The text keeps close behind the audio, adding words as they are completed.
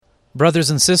Brothers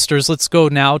and sisters, let's go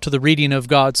now to the reading of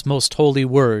God's most holy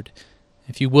word.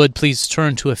 If you would, please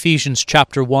turn to Ephesians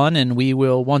chapter 1, and we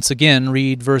will once again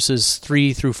read verses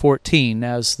 3 through 14,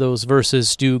 as those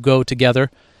verses do go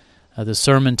together. The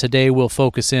sermon today will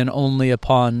focus in only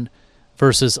upon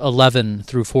verses 11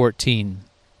 through 14.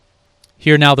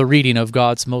 Hear now the reading of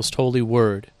God's most holy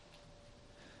word.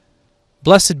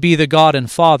 Blessed be the God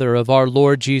and Father of our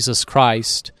Lord Jesus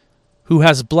Christ, who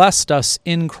has blessed us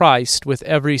in Christ with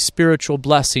every spiritual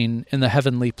blessing in the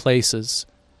heavenly places,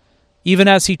 even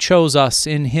as he chose us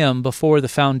in him before the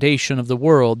foundation of the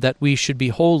world, that we should be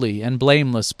holy and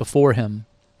blameless before him.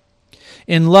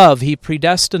 In love he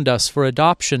predestined us for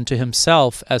adoption to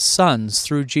himself as sons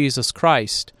through Jesus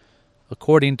Christ,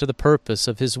 according to the purpose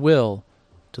of his will,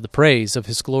 to the praise of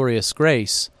his glorious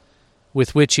grace,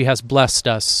 with which he has blessed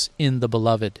us in the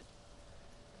Beloved.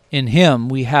 In him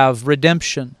we have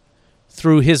redemption,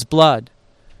 through his blood,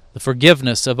 the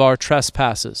forgiveness of our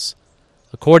trespasses,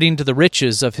 according to the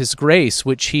riches of his grace,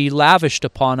 which he lavished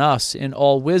upon us in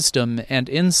all wisdom and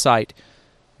insight,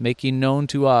 making known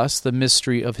to us the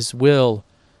mystery of his will,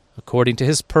 according to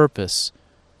his purpose,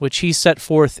 which he set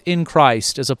forth in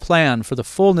Christ as a plan for the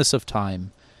fullness of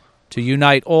time, to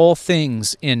unite all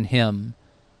things in him,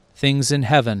 things in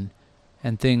heaven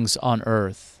and things on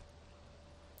earth.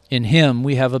 In him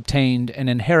we have obtained an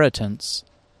inheritance,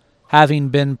 having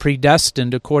been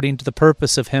predestined according to the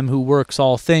purpose of him who works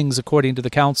all things according to the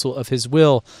counsel of his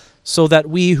will, so that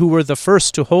we who were the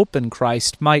first to hope in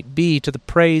Christ might be to the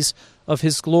praise of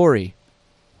his glory.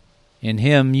 In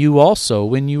him you also,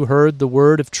 when you heard the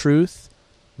word of truth,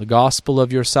 the gospel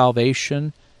of your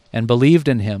salvation, and believed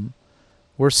in him,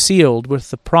 were sealed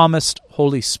with the promised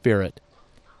Holy Spirit,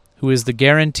 who is the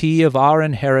guarantee of our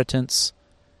inheritance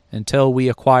until we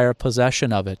acquire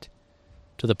possession of it,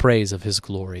 to the praise of his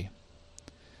glory.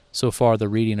 So far the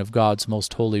reading of God's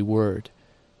most holy word.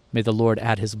 May the Lord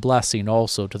add his blessing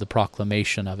also to the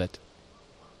proclamation of it.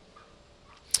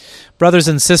 Brothers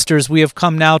and sisters, we have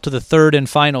come now to the third and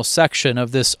final section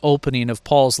of this opening of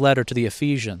Paul's letter to the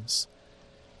Ephesians.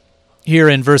 Here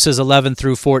in verses 11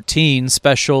 through 14,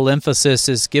 special emphasis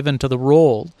is given to the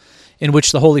role in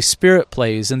which the Holy Spirit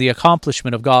plays in the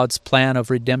accomplishment of God's plan of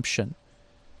redemption.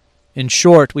 In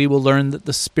short, we will learn that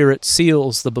the Spirit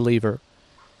seals the believer.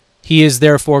 He is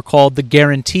therefore called the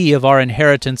guarantee of our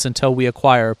inheritance until we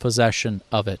acquire possession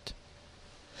of it.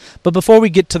 But before we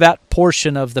get to that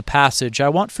portion of the passage, I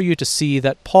want for you to see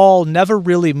that Paul never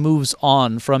really moves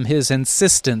on from his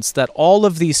insistence that all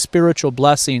of these spiritual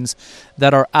blessings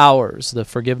that are ours, the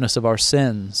forgiveness of our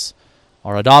sins,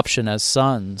 our adoption as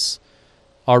sons,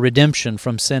 our redemption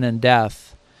from sin and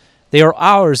death, they are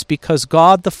ours because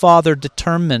God the Father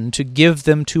determined to give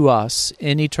them to us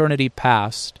in eternity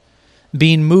past,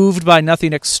 being moved by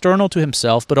nothing external to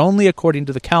himself, but only according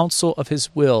to the counsel of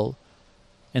his will,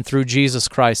 and through Jesus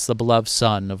Christ, the beloved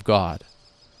Son of God.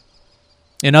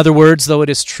 In other words, though it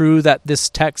is true that this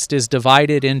text is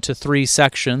divided into three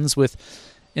sections, with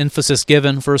emphasis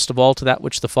given, first of all, to that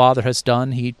which the Father has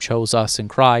done, he chose us in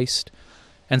Christ,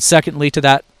 and secondly, to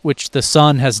that which the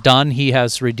Son has done, he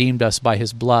has redeemed us by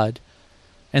his blood,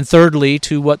 and thirdly,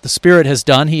 to what the Spirit has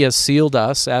done, he has sealed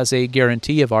us as a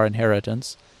guarantee of our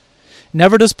inheritance.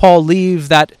 Never does Paul leave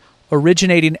that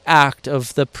originating act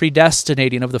of the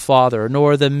predestinating of the Father,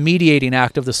 nor the mediating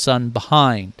act of the Son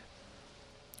behind.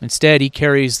 Instead, he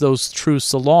carries those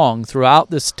truths along throughout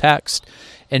this text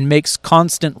and makes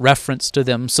constant reference to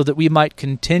them so that we might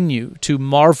continue to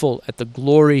marvel at the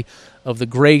glory of the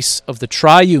grace of the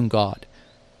triune God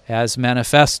as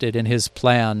manifested in his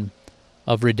plan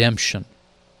of redemption.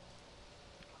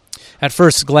 At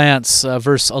first glance,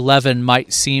 verse 11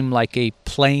 might seem like a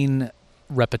plain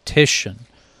repetition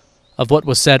of what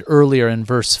was said earlier in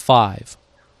verse 5.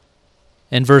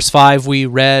 In verse 5 we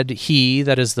read, he,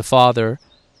 that is the Father,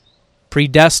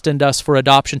 predestined us for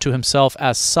adoption to himself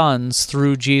as sons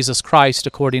through Jesus Christ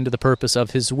according to the purpose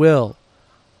of his will.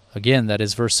 Again, that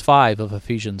is verse 5 of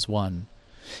Ephesians 1.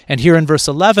 And here in verse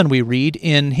 11 we read,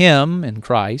 in him, in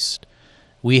Christ,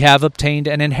 we have obtained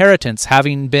an inheritance,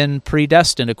 having been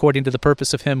predestined according to the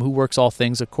purpose of him who works all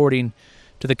things according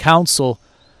to the counsel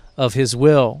of his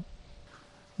will.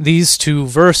 These two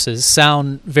verses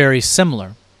sound very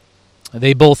similar.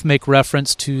 They both make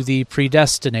reference to the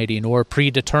predestinating or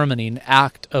predetermining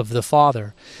act of the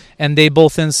Father, and they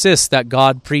both insist that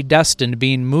God predestined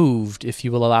being moved, if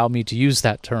you will allow me to use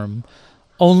that term,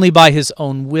 only by his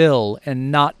own will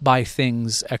and not by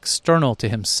things external to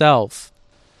himself.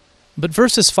 But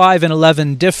verses 5 and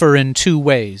 11 differ in two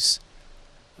ways.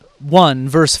 1,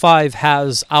 verse 5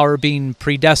 has our being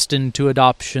predestined to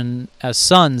adoption as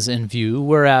sons in view,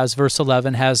 whereas verse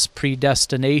 11 has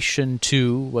predestination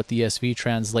to what the ESV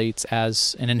translates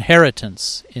as an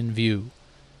inheritance in view.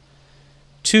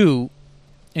 2,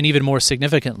 and even more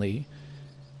significantly,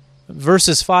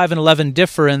 verses 5 and 11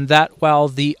 differ in that while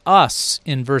the us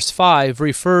in verse 5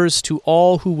 refers to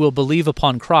all who will believe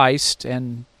upon Christ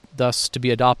and thus to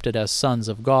be adopted as sons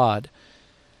of God,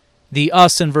 the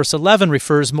us in verse 11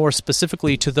 refers more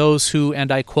specifically to those who, and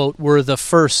I quote, were the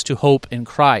first to hope in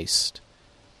Christ.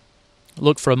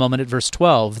 Look for a moment at verse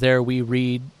 12. There we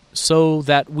read, so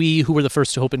that we who were the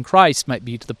first to hope in Christ might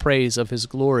be to the praise of his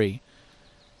glory.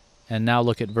 And now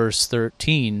look at verse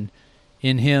 13.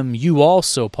 In him you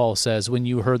also, Paul says, when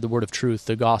you heard the word of truth,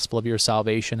 the gospel of your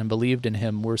salvation, and believed in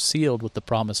him, were sealed with the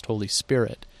promised Holy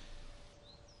Spirit.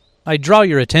 I draw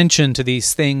your attention to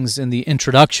these things in the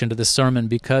introduction to this sermon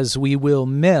because we will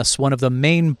miss one of the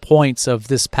main points of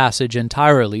this passage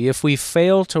entirely if we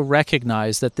fail to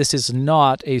recognize that this is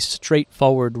not a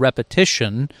straightforward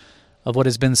repetition of what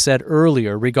has been said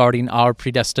earlier regarding our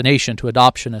predestination to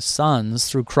adoption as sons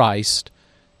through Christ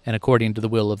and according to the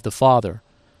will of the Father.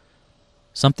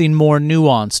 Something more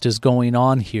nuanced is going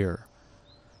on here.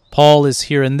 Paul is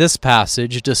here in this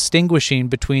passage distinguishing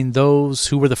between those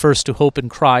who were the first to hope in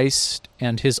Christ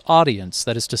and his audience,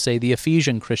 that is to say, the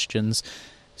Ephesian Christians,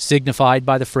 signified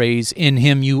by the phrase, in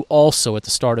him you also, at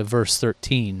the start of verse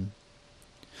 13.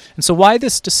 And so why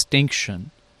this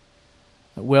distinction?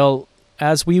 Well,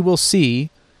 as we will see,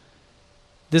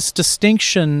 this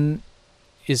distinction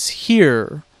is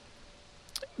here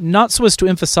not so as to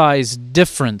emphasize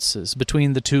differences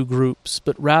between the two groups,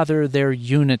 but rather their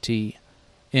unity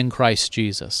in Christ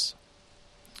Jesus.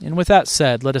 And with that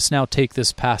said, let us now take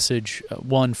this passage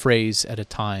one phrase at a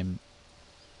time.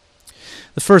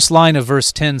 The first line of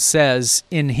verse 10 says,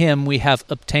 in him we have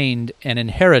obtained an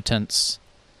inheritance.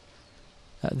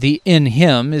 The in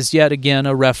him is yet again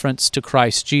a reference to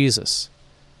Christ Jesus.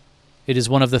 It is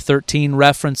one of the 13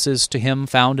 references to him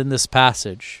found in this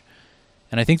passage.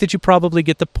 And I think that you probably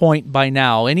get the point by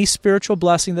now. Any spiritual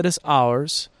blessing that is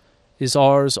ours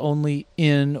only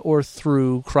in or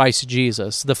through Christ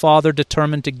Jesus. The Father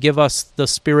determined to give us the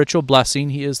spiritual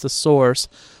blessing. He is the source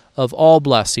of all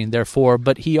blessing, therefore,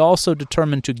 but he also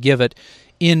determined to give it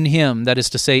in him, that is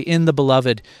to say, in the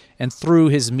Beloved, and through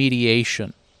his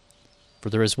mediation. For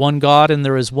there is one God and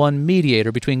there is one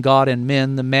mediator between God and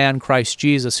men, the man Christ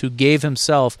Jesus, who gave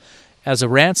himself as a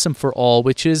ransom for all,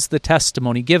 which is the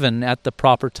testimony given at the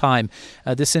proper time.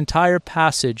 This entire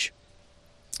passage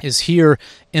is here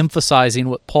emphasizing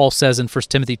what Paul says in 1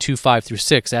 Timothy 2, 5 through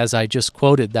 6, as I just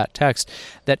quoted that text,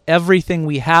 that everything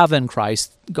we have in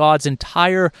Christ, God's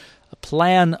entire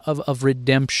plan of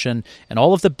redemption, and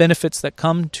all of the benefits that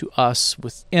come to us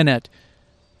within it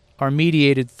are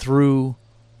mediated through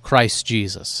Christ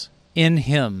Jesus. In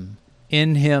him,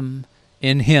 in him,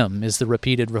 in him is the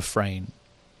repeated refrain.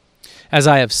 As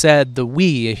I have said, the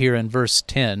we here in verse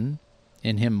 10,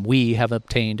 in him we have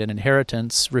obtained an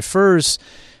inheritance, refers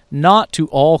not to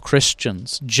all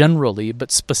Christians generally,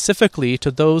 but specifically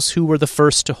to those who were the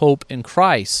first to hope in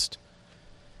Christ.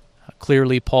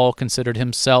 Clearly, Paul considered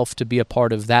himself to be a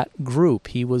part of that group.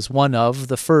 He was one of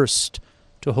the first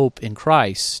to hope in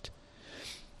Christ.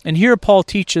 And here Paul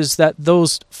teaches that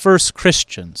those first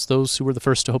Christians, those who were the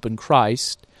first to hope in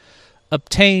Christ,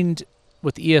 obtained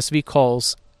what the ESV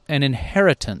calls an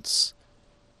inheritance.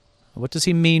 What does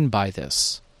he mean by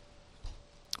this?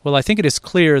 Well, I think it is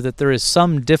clear that there is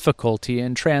some difficulty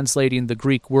in translating the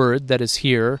Greek word that is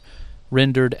here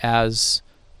rendered as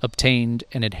obtained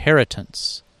an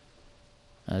inheritance.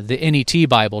 The NET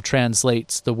Bible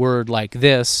translates the word like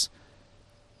this: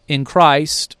 in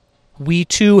Christ, we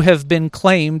too have been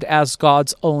claimed as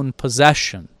God's own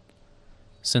possession,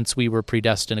 since we were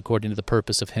predestined according to the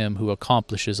purpose of him who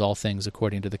accomplishes all things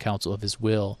according to the counsel of his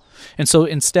will. And so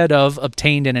instead of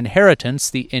obtained an inheritance,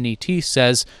 the NET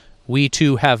says, we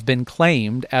too have been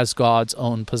claimed as God's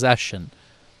own possession.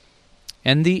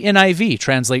 And the NIV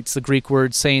translates the Greek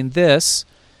word saying this: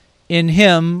 in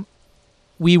him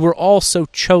we were also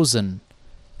chosen,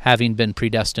 having been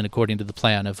predestined according to the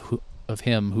plan of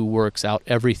him who works out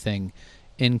everything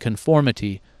in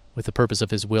conformity with the purpose of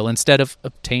his will. Instead of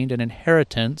obtained an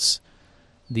inheritance,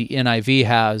 the NIV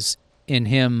has, in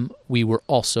him we were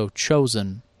also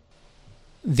chosen.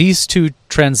 These two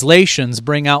translations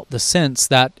bring out the sense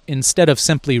that instead of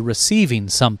simply receiving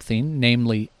something,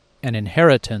 namely an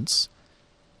inheritance,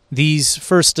 these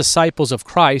first disciples of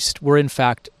Christ were in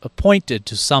fact appointed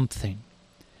to something.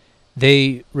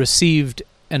 They received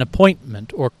an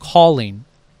appointment or calling.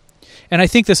 And I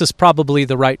think this is probably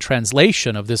the right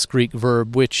translation of this Greek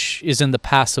verb, which is in the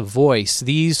passive voice.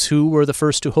 These who were the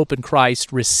first to hope in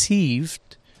Christ received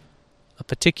a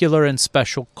particular and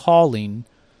special calling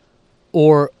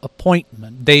or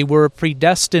appointment. They were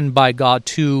predestined by God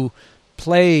to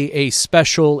play a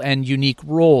special and unique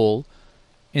role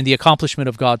in the accomplishment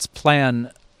of God's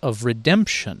plan of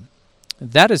redemption.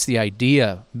 That is the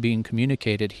idea being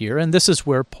communicated here, and this is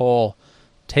where Paul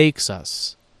takes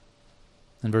us.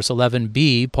 In verse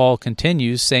 11b, Paul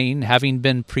continues saying, having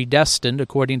been predestined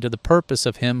according to the purpose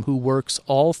of him who works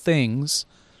all things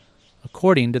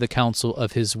according to the counsel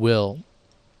of his will.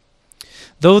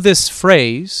 Though this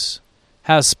phrase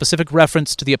has specific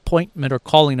reference to the appointment or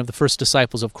calling of the first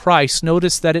disciples of Christ,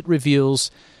 notice that it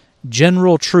reveals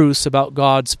general truths about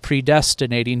God's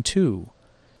predestinating too.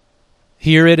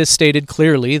 Here it is stated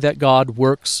clearly that God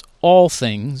works all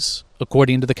things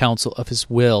according to the counsel of his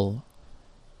will.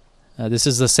 This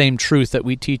is the same truth that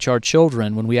we teach our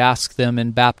children when we ask them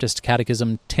in Baptist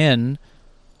Catechism 10,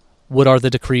 what are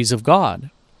the decrees of God?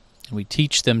 And we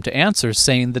teach them to answer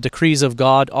saying the decrees of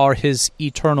God are his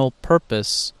eternal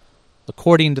purpose,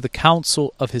 according to the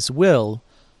counsel of his will,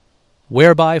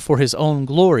 whereby for his own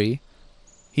glory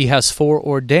he has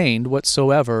foreordained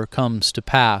whatsoever comes to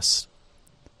pass.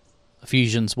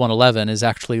 Ephesians 1:11 is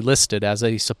actually listed as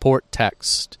a support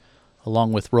text,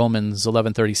 along with Romans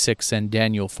 11:36 and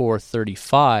Daniel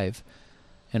 4:35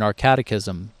 in our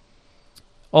catechism.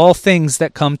 All things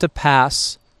that come to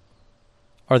pass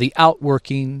are the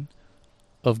outworking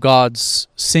of God's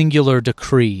singular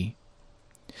decree.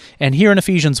 And here in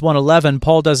Ephesians 1:11,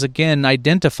 Paul does again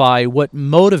identify what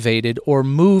motivated or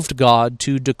moved God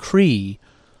to decree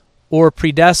or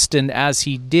predestine as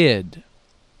he did.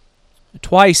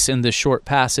 Twice in this short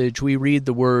passage we read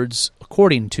the words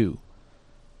according to.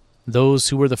 Those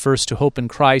who were the first to hope in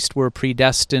Christ were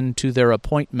predestined to their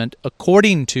appointment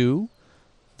according to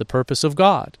the purpose of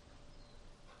God.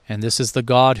 And this is the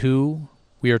God who,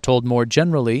 we are told more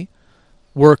generally,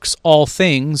 works all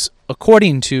things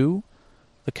according to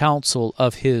the counsel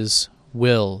of his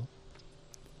will.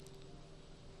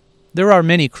 There are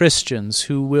many Christians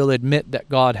who will admit that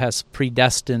God has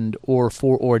predestined or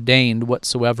foreordained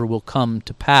whatsoever will come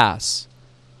to pass.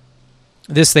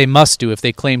 This they must do if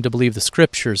they claim to believe the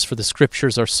Scriptures, for the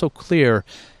Scriptures are so clear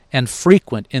and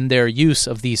frequent in their use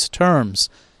of these terms.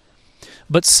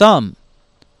 But some,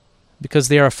 because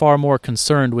they are far more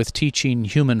concerned with teaching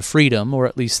human freedom, or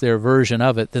at least their version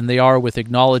of it, than they are with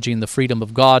acknowledging the freedom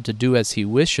of God to do as he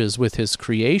wishes with his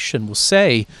creation, will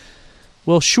say,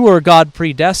 well, sure, God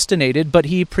predestinated, but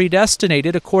he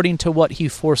predestinated according to what he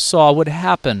foresaw would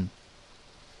happen.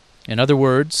 In other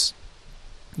words,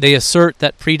 they assert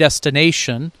that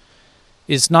predestination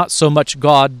is not so much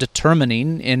God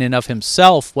determining in and of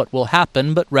himself what will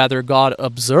happen, but rather God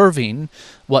observing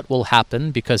what will happen,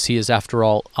 because he is, after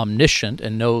all, omniscient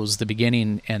and knows the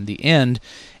beginning and the end,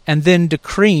 and then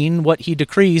decreeing what he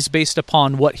decrees based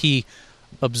upon what he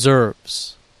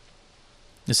observes.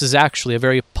 This is actually a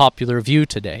very popular view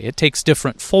today. It takes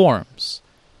different forms.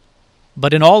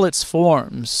 But in all its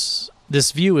forms,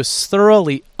 this view is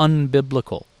thoroughly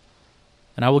unbiblical.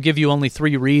 And I will give you only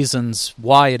 3 reasons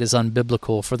why it is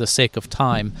unbiblical for the sake of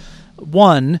time.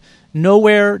 1,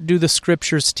 nowhere do the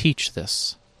Scriptures teach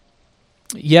this.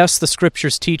 Yes, the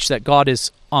Scriptures teach that God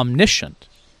is omniscient.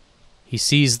 He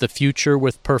sees the future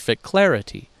with perfect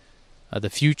clarity. The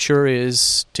future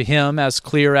is to him as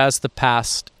clear as the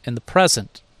past and the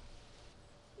present.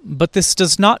 But this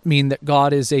does not mean that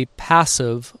God is a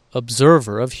passive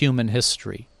observer of human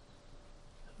history.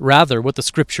 Rather, what the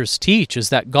Scriptures teach is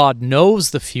that God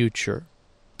knows the future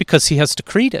because he has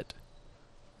decreed it.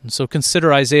 And so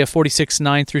consider Isaiah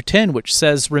 46:9-10, which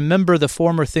says, remember the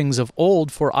former things of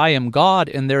old, for I am God,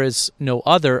 and there is no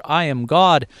other. I am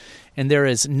God, and there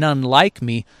is none like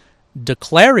me,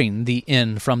 declaring the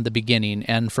end from the beginning,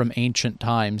 and from ancient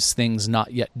times things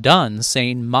not yet done,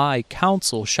 saying, my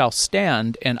counsel shall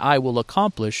stand, and I will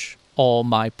accomplish all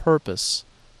my purpose.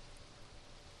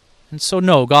 And so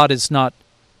no, God is not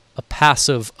a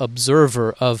passive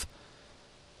observer of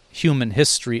human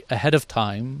history ahead of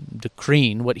time,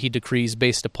 decreeing what he decrees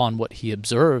based upon what he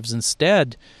observes.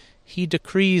 Instead, he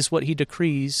decrees what he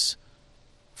decrees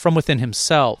from within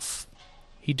himself.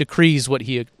 He decrees what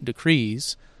he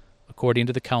decrees according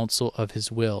to the counsel of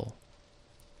his will.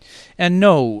 And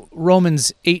no,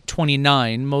 Romans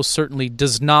 8:29 most certainly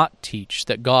does not teach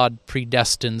that God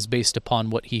predestines based upon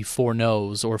what he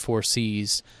foreknows or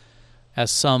foresees, as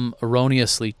some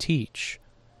erroneously teach.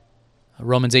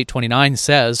 Romans 8:29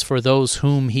 says, for those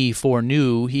whom he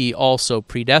foreknew, he also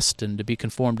predestined to be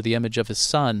conformed to the image of his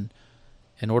Son,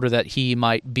 in order that he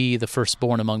might be the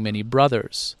firstborn among many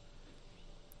brothers.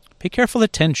 Pay careful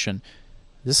attention.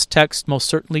 This text most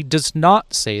certainly does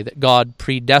not say that God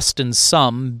predestined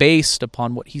some based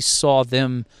upon what he saw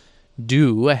them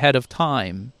do ahead of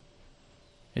time.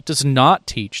 It does not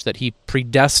teach that he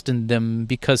predestined them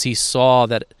because he saw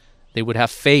that they would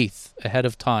have faith ahead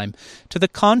of time. To the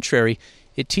contrary,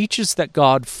 it teaches that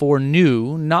God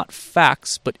foreknew not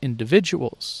facts but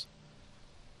individuals.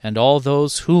 And all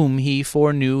those whom he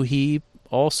foreknew he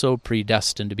also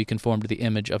predestined to be conformed to the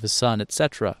image of his Son,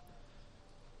 etc.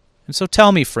 And so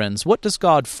tell me, friends, what does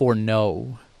God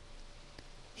foreknow?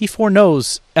 He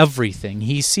foreknows everything.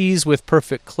 He sees with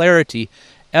perfect clarity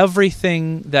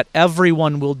everything that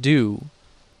everyone will do.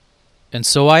 And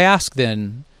so I ask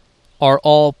then, are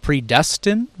all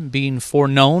predestined, being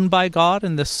foreknown by God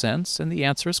in this sense? And the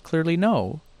answer is clearly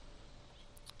no.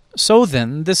 So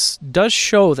then, this does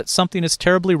show that something is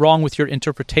terribly wrong with your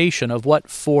interpretation of what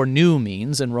foreknew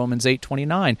means in Romans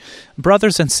 8:29.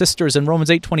 Brothers and sisters, in Romans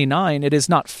 8:29, it is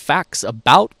not facts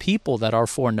about people that are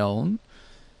foreknown.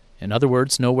 In other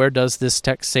words, nowhere does this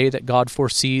text say that God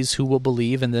foresees who will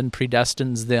believe and then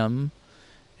predestines them.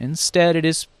 Instead, it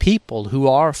is people who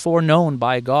are foreknown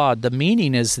by God. The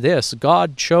meaning is this: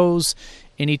 God chose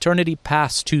in eternity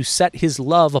past to set his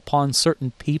love upon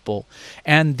certain people,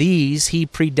 and these he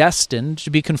predestined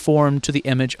to be conformed to the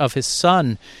image of his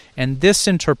Son. And this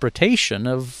interpretation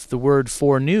of the word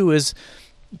foreknew is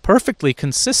perfectly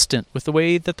consistent with the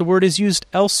way that the word is used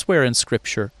elsewhere in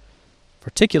Scripture,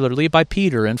 particularly by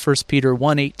Peter in 1 Peter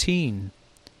 1:18.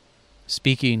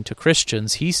 Speaking to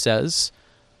Christians, he says,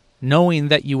 knowing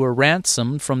that you were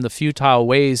ransomed from the futile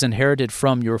ways inherited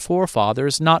from your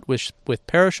forefathers, not with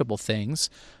perishable things,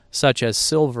 such as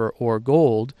silver or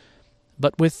gold,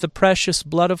 but with the precious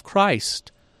blood of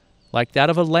Christ, like that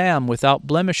of a lamb without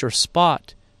blemish or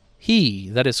spot. He,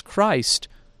 that is Christ,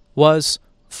 was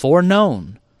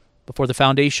foreknown before the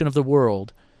foundation of the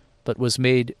world, but was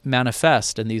made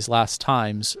manifest in these last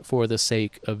times for the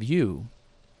sake of you.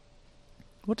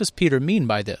 What does Peter mean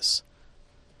by this?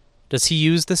 Does he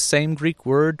use the same Greek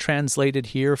word translated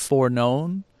here,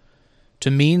 foreknown,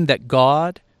 to mean that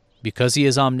God, because he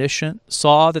is omniscient,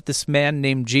 saw that this man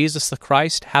named Jesus the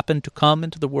Christ happened to come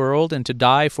into the world and to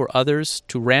die for others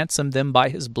to ransom them by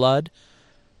his blood,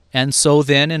 and so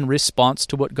then, in response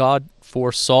to what God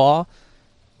foresaw,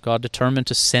 God determined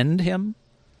to send him?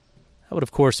 That would,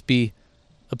 of course, be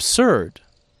absurd.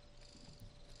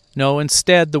 No,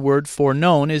 instead, the word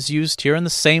foreknown is used here in the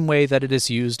same way that it is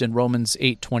used in Romans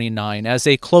 8:29 as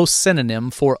a close synonym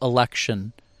for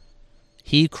election.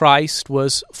 He, Christ,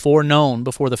 was foreknown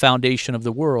before the foundation of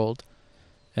the world.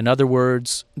 In other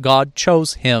words, God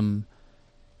chose him,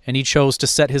 and he chose to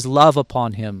set his love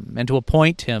upon him and to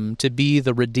appoint him to be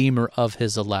the Redeemer of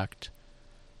his elect.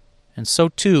 And so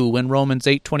too, when Romans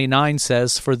 8:29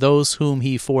 says, for those whom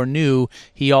he foreknew,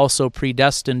 he also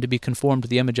predestined to be conformed to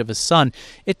the image of his Son,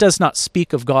 it does not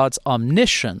speak of God's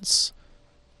omniscience,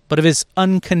 but of his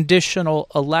unconditional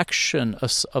election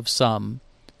of some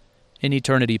in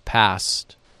eternity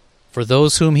past. For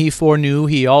those whom he foreknew,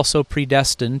 he also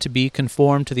predestined to be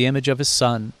conformed to the image of his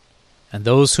Son. And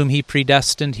those whom he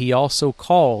predestined, he also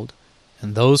called.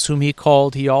 And those whom he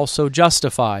called, he also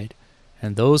justified.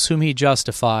 And those whom he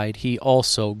justified, he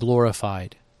also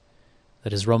glorified.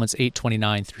 That is Romans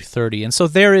 8:29 through 30. And so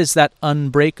there is that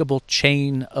unbreakable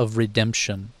chain of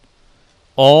redemption.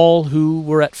 All who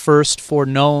were at first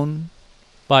foreknown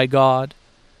by God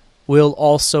will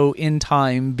also in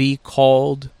time be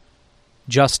called,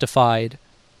 justified,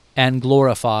 and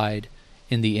glorified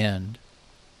in the end.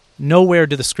 Nowhere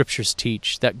do the Scriptures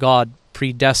teach that God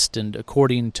predestined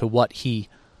according to what he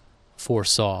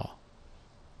foresaw.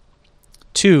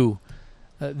 2,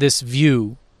 this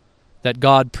view that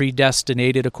God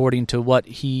predestinated according to what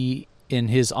he in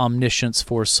his omniscience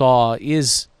foresaw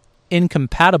is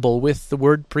incompatible with the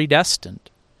word predestined.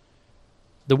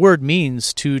 The word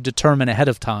means to determine ahead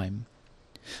of time.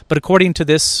 But according to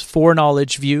this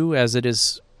foreknowledge view, as it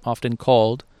is often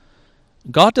called,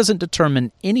 God doesn't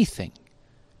determine anything.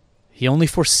 He only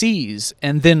foresees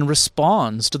and then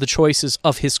responds to the choices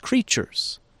of his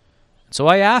creatures. So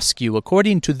I ask you,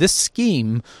 according to this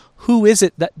scheme, who is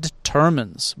it that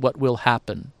determines what will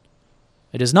happen?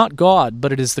 It is not God,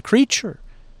 but it is the creature.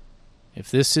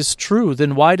 If this is true,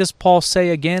 then why does Paul say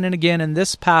again and again in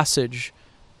this passage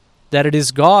that it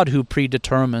is God who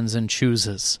predetermines and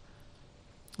chooses?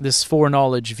 This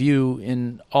foreknowledge view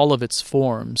in all of its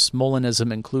forms,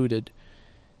 Molinism included,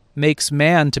 makes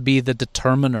man to be the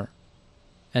determiner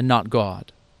and not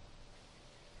God.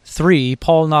 3,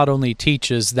 Paul not only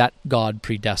teaches that God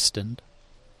predestined,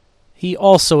 he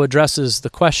also addresses the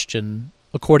question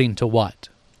according to what?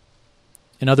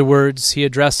 In other words, he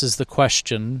addresses the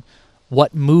question,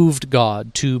 what moved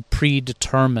God to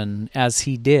predetermine as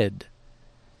he did?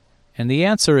 And the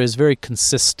answer is very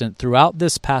consistent throughout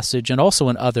this passage and also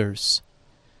in others.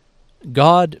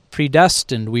 God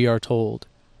predestined, we are told,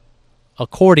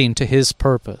 according to his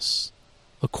purpose,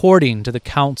 according to the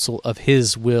counsel of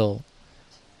his will.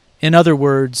 In other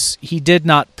words, he did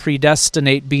not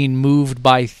predestinate being moved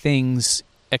by things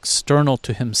external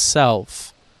to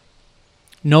himself.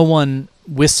 No one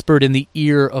whispered in the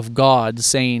ear of God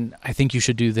saying, I think you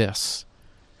should do this.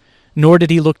 Nor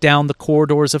did he look down the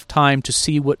corridors of time to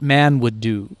see what man would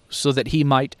do, so that he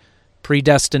might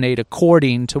predestinate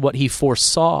according to what he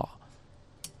foresaw.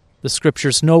 The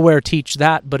Scriptures nowhere teach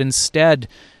that, but instead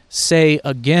say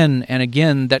again and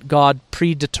again that God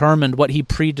predetermined what he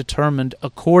predetermined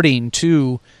according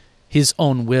to his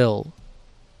own will.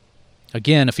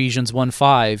 Again, Ephesians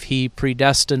 1:5, he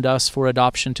predestined us for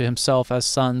adoption to himself as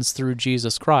sons through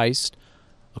Jesus Christ,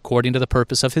 according to the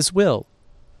purpose of his will.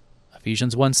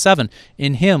 Ephesians 1:7,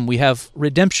 in him we have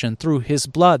redemption through his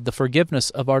blood, the forgiveness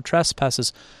of our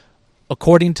trespasses,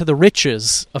 according to the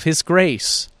riches of his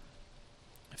grace.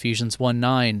 Ephesians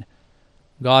 1:9,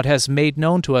 God has made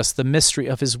known to us the mystery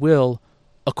of his will,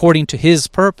 according to his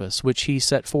purpose, which he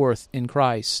set forth in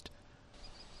Christ.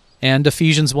 And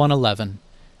Ephesians 1:11,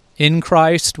 in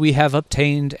Christ we have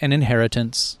obtained an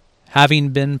inheritance, having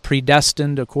been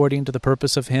predestined according to the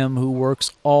purpose of him who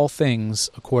works all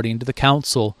things according to the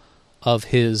counsel of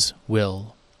his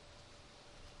will.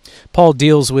 Paul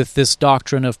deals with this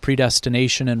doctrine of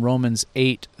predestination in Romans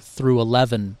 8 through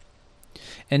 11.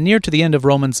 And near to the end of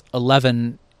Romans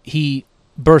 11, he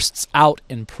bursts out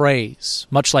in praise,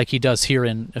 much like he does here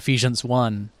in Ephesians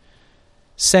 1,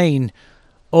 saying,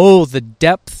 "Oh, the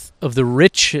depth of the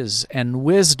riches and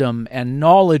wisdom and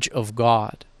knowledge of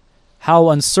God! How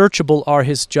unsearchable are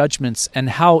his judgments, and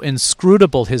how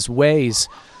inscrutable his ways!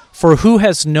 For who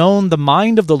has known the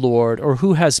mind of the Lord, or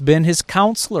who has been his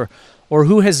counselor, or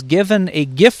who has given a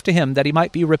gift to him that he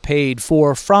might be repaid?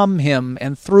 For from him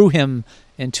and through him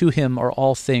and to him are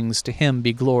all things. To him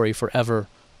be glory forever.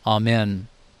 Amen."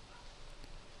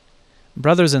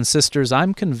 Brothers and sisters,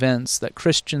 I'm convinced that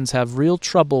Christians have real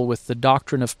trouble with the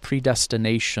doctrine of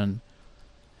predestination,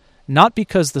 not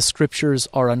because the Scriptures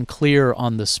are unclear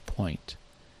on this point.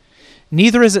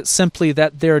 Neither is it simply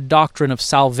that their doctrine of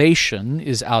salvation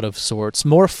is out of sorts.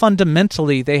 More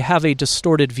fundamentally, they have a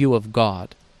distorted view of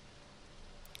God.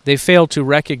 They fail to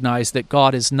recognize that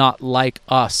God is not like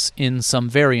us in some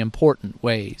very important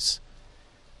ways.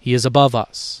 He is above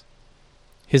us.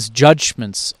 His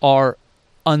judgments are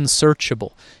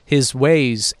unsearchable, his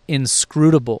ways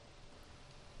inscrutable.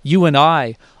 You and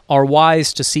I are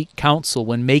wise to seek counsel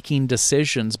when making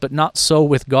decisions, but not so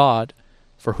with God.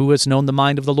 For who has known the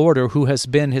mind of the Lord, or who has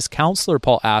been his counselor,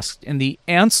 Paul asked, and the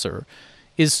answer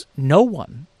is no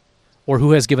one. Or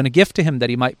who has given a gift to him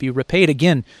that he might be repaid?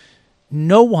 Again,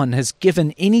 no one has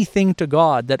given anything to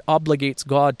God that obligates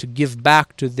God to give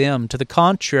back to them. To the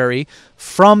contrary,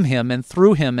 from him and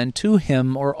through him and to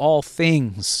him are all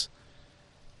things.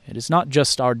 It is not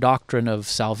just our doctrine of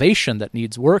salvation that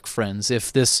needs work, friends.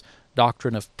 If this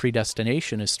doctrine of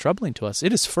predestination is troubling to us,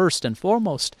 it is first and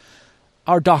foremost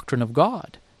our doctrine of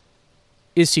God.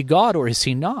 Is he God or is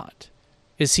he not?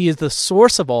 Is he the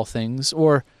source of all things,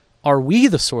 or are we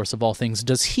the source of all things?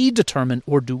 Does he determine,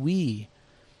 or do we?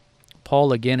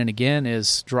 Paul again and again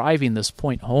is driving this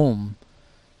point home.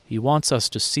 He wants us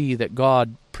to see that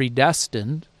God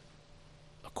predestined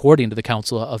according to the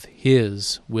counsel of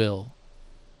his will.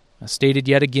 As stated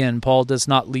yet again, Paul does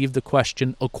not leave the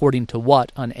question according to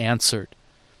what unanswered.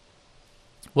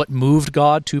 What moved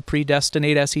God to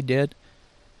predestinate as he did?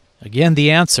 Again, the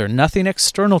answer, nothing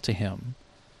external to him,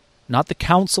 not the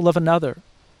counsel of another,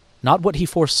 not what he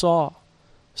foresaw,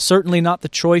 certainly not the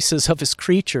choices of his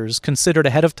creatures considered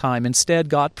ahead of time. Instead,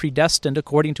 God predestined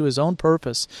according to his own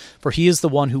purpose, for he is the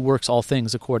one who works all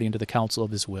things according to the counsel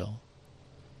of his will.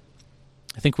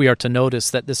 I think we are to notice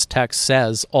that this text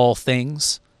says all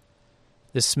things.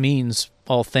 This means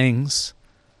all things.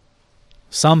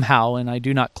 Somehow, and I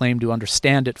do not claim to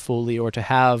understand it fully or to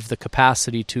have the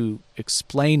capacity to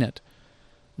explain it,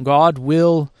 God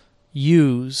will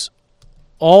use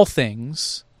all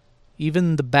things,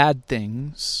 even the bad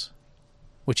things,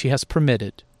 which he has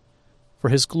permitted, for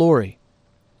his glory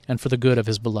and for the good of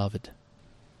his beloved.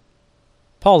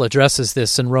 Paul addresses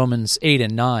this in Romans 8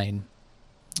 and 9.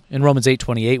 In Romans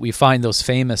 8:28, we find those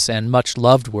famous and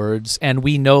much-loved words, "And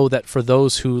we know that for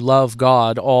those who love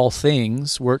God, all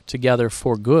things work together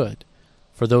for good,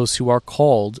 for those who are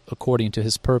called according to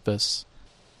his purpose."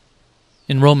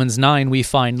 In Romans 9, we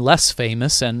find less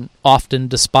famous and often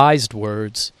despised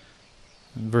words.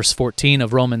 Verse 14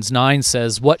 of Romans 9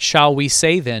 says, "What shall we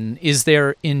say then? Is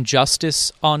there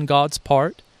injustice on God's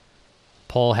part?"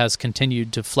 Paul has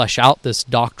continued to flesh out this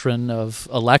doctrine of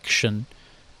election,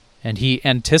 and he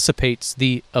anticipates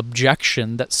the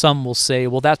objection that some will say,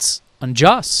 well, that's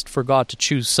unjust for God to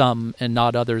choose some and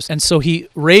not others. And so he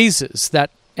raises that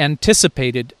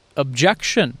anticipated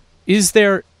objection. Is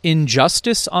there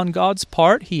injustice on God's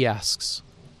part? He asks.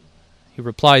 He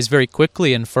replies very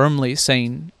quickly and firmly,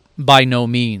 saying, by no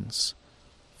means.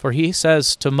 For he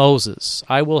says to Moses,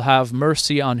 I will have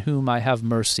mercy on whom I have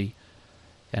mercy,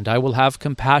 and I will have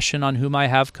compassion on whom I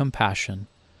have compassion.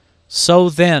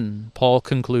 So then, Paul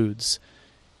concludes,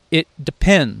 it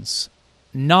depends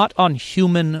not on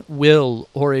human will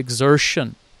or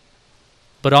exertion,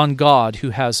 but on God who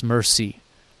has mercy.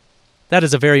 That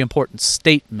is a very important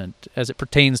statement as it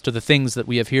pertains to the things that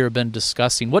we have here been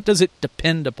discussing. What does it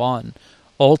depend upon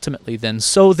ultimately then?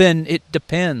 So then it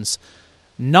depends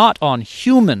not on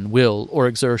human will or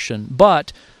exertion,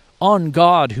 but on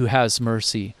God who has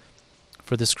mercy.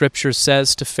 For the Scripture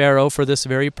says to Pharaoh, for this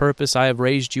very purpose I have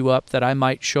raised you up, that I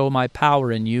might show my power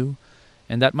in you,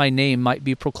 and that my name might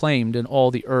be proclaimed in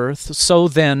all the earth. So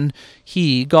then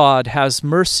he, God, has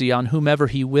mercy on whomever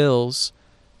he wills,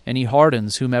 and he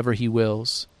hardens whomever he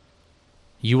wills.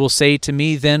 You will say to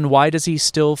me, then, why does he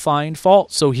still find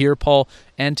fault? So here Paul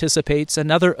anticipates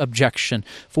another objection,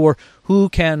 for who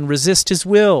can resist his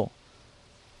will?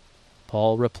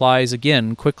 Paul replies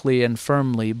again quickly and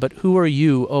firmly, but who are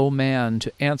you, O man,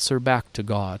 to answer back to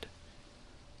God?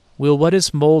 Will what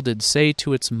is molded say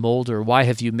to its molder, why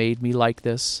have you made me like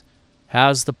this?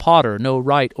 Has the potter no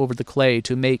right over the clay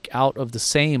to make out of the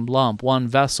same lump one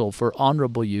vessel for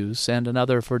honorable use and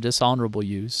another for dishonorable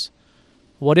use?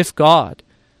 What if God,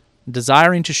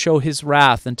 desiring to show his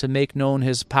wrath and to make known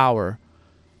his power,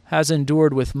 has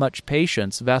endured with much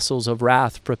patience vessels of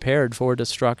wrath prepared for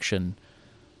destruction,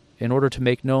 in order to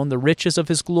make known the riches of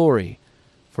his glory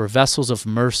for vessels of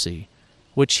mercy,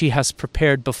 which he has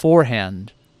prepared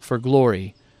beforehand for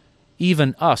glory,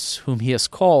 even us whom he has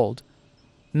called,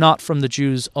 not from the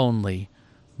Jews only,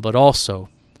 but also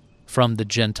from the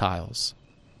Gentiles.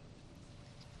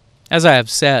 As I have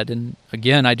said, and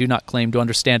again I do not claim to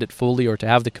understand it fully or to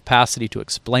have the capacity to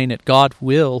explain it, God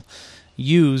will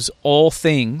use all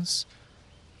things,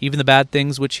 even the bad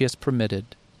things which he has permitted,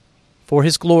 for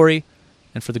his glory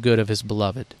and for the good of his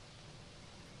beloved.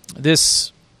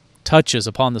 This touches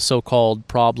upon the so-called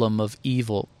problem of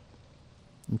evil.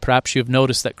 And perhaps you have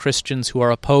noticed that Christians who are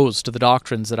opposed to the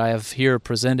doctrines that I have here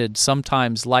presented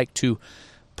sometimes like to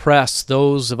press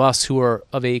those of us who are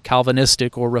of a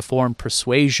Calvinistic or Reformed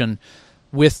persuasion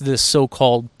with this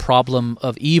so-called problem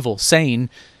of evil, saying,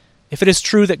 if it is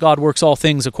true that God works all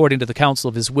things according to the counsel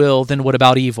of his will, then what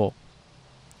about evil?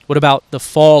 What about the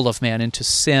fall of man into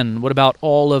sin? What about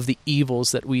all of the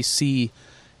evils that we see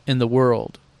in the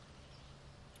world?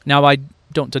 Now, I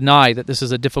don't deny that this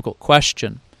is a difficult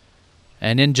question.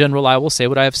 And in general, I will say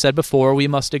what I have said before. We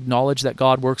must acknowledge that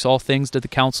God works all things to the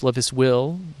counsel of his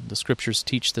will. The Scriptures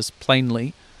teach this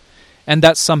plainly. And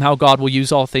that somehow God will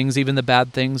use all things, even the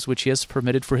bad things, which he has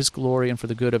permitted for his glory and for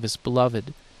the good of his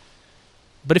beloved.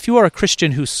 But if you are a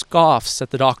Christian who scoffs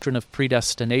at the doctrine of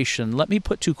predestination, let me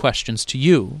put two questions to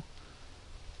you.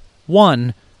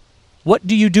 One, what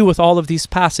do you do with all of these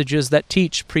passages that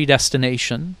teach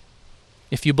predestination?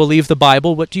 If you believe the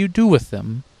Bible, what do you do with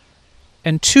them?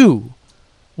 And two,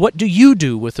 what do you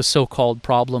do with the so-called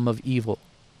problem of evil?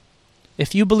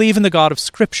 If you believe in the God of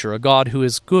Scripture, a God who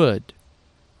is good,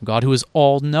 a God who is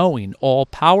all-knowing,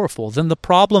 all-powerful, then the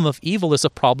problem of evil is a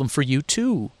problem for you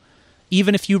too.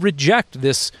 Even if you reject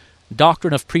this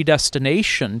doctrine of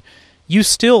predestination, you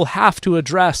still have to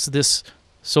address this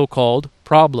so-called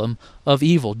problem of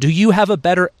evil. Do you have a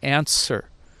better answer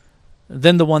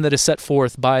than the one that is set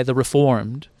forth by the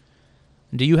Reformed?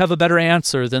 Do you have a better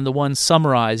answer than the one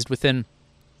summarized within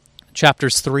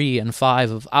chapters 3 and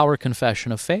 5 of our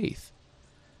Confession of Faith?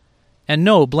 And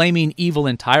no, blaming evil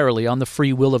entirely on the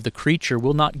free will of the creature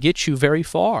will not get you very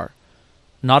far.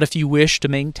 Not if you wish to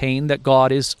maintain that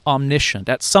God is omniscient.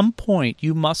 At some point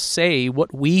you must say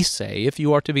what we say, if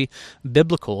you are to be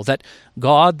biblical, that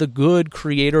God, the good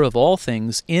creator of all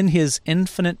things, in his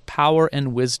infinite power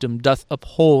and wisdom, doth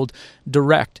uphold,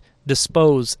 direct,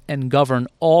 dispose, and govern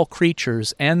all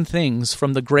creatures and things,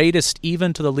 from the greatest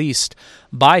even to the least,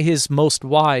 by his most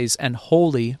wise and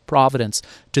holy providence,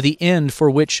 to the end for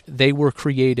which they were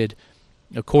created,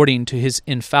 according to his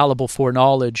infallible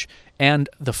foreknowledge and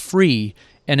the free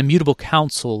and immutable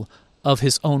counsel of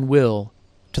his own will,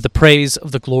 to the praise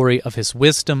of the glory of his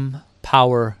wisdom,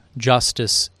 power,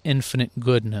 justice, infinite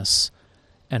goodness,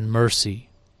 and mercy.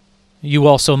 You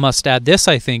also must add this,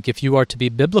 I think, if you are to be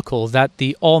biblical, that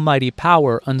the almighty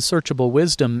power, unsearchable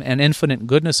wisdom, and infinite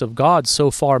goodness of God so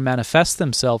far manifest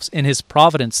themselves in his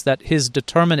providence that his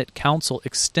determinate counsel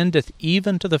extendeth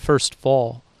even to the first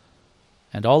fall,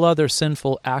 and all other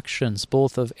sinful actions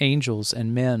both of angels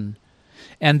and men,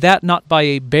 and that not by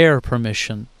a bare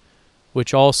permission,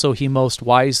 which also he most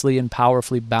wisely and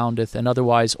powerfully boundeth, and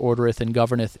otherwise ordereth and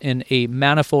governeth in a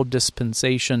manifold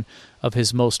dispensation of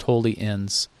his most holy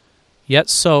ends. Yet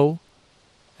so,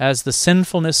 as the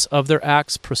sinfulness of their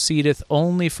acts proceedeth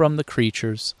only from the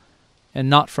creatures, and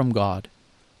not from God,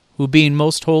 who being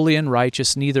most holy and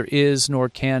righteous neither is nor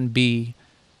can be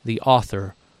the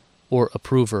author or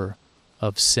approver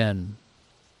of sin.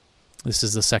 This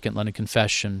is the Second London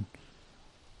Confession,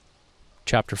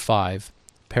 chapter 5,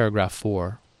 paragraph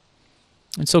 4.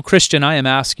 And so, Christian, I am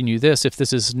asking you this: if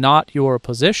this is not your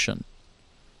position,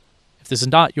 if this is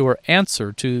not your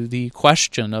answer to the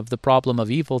question of the problem of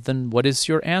evil, then what is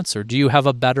your answer? Do you have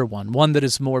a better one that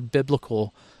is more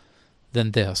biblical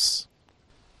than this?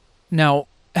 Now,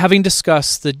 having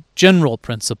discussed the general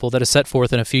principle that is set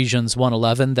forth in Ephesians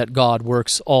 1:11, that God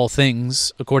works all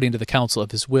things according to the counsel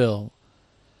of his will,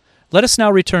 let us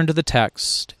now return to the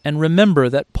text and remember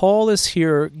that Paul is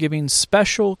here giving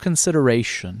special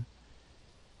consideration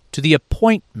to the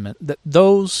appointment that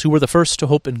those who were the first to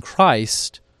hope in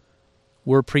Christ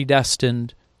were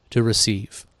predestined to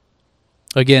receive.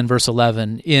 Again, verse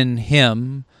 11, in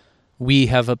him we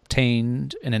have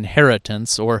obtained an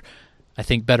inheritance, or I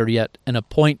think better yet, an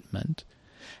appointment,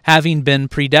 having been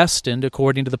predestined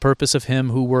according to the purpose of him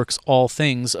who works all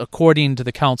things according to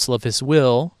the counsel of his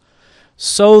will,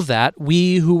 so that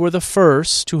we who were the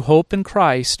first to hope in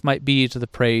Christ might be to the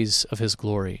praise of his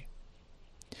glory.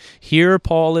 Here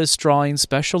Paul is drawing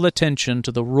special attention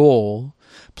to the role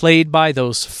played by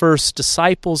those first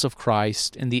disciples of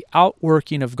Christ in the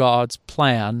outworking of God's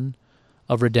plan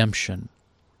of redemption.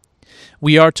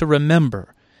 We are to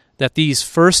remember that these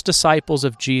first disciples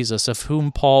of Jesus, of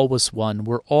whom Paul was one,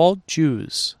 were all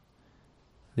Jews.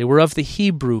 They were of the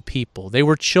Hebrew people. They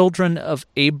were children of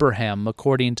Abraham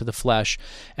according to the flesh.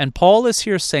 And Paul is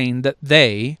here saying that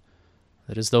they,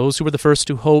 that is, those who were the first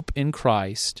to hope in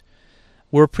Christ,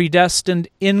 were predestined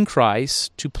in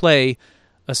Christ to play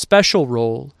a special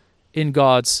role in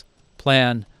God's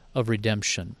plan of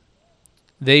redemption.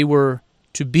 They were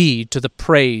to be to the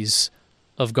praise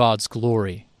of God's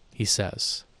glory, he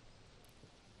says.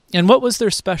 And what was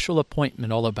their special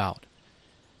appointment all about?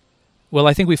 Well,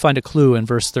 I think we find a clue in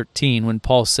verse 13 when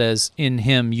Paul says, in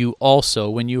him you also,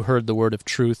 when you heard the word of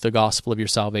truth, the gospel of your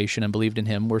salvation, and believed in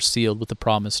him, were sealed with the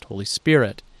promised Holy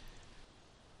Spirit.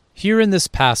 Here in this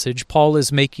passage, Paul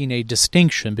is making a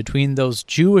distinction between those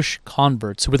Jewish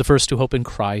converts who were the first to hope in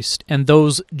Christ and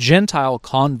those Gentile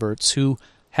converts who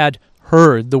had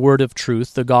heard the word of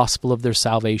truth, the gospel of their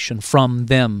salvation, from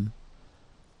them.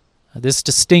 This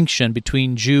distinction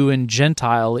between Jew and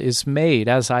Gentile is made,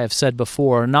 as I have said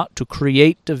before, not to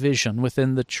create division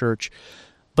within the church,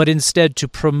 but instead to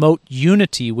promote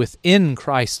unity within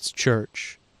Christ's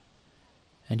church.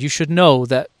 And you should know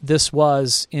that this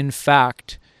was, in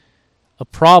fact, a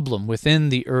problem within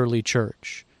the early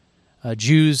church.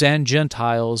 Jews and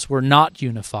Gentiles were not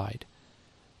unified.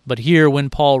 But here,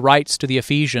 when Paul writes to the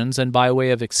Ephesians, and by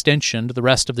way of extension to the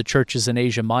rest of the churches in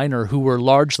Asia Minor, who were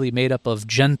largely made up of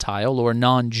Gentile or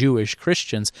non-Jewish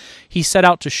Christians, he set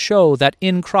out to show that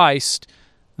in Christ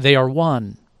they are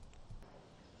one.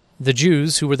 The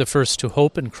Jews, who were the first to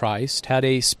hope in Christ, had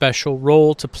a special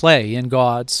role to play in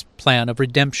God's plan of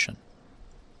redemption.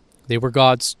 They were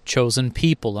God's chosen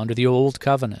people under the Old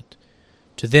Covenant.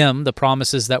 To them, the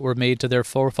promises that were made to their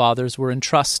forefathers were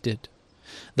entrusted.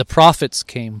 The prophets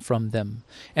came from them,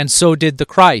 and so did the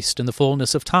Christ in the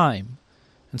fullness of time.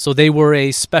 And so they were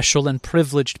a special and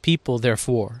privileged people,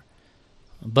 therefore.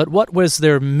 But what was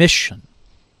their mission?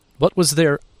 What was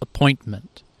their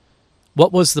appointment?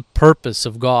 What was the purpose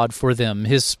of God for them?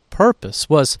 His purpose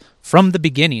was, from the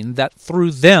beginning, that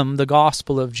through them the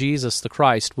gospel of Jesus the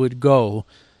Christ would go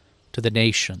to the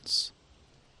nations.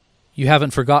 You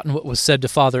haven't forgotten what was said to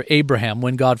Father Abraham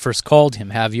when God first called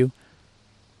him, have you?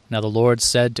 Now the Lord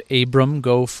said to Abram,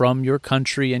 go from your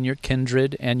country and your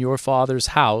kindred and your father's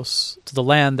house to the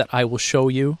land that I will show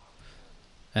you,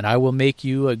 and I will make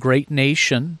you a great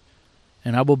nation,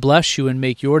 and I will bless you and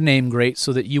make your name great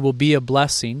so that you will be a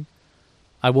blessing.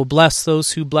 I will bless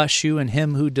those who bless you, and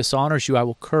him who dishonors you I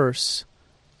will curse.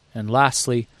 And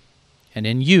lastly, and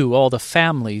in you all the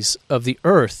families of the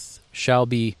earth shall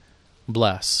be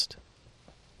blessed.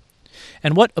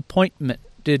 And what appointment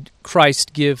did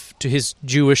Christ give to his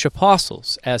Jewish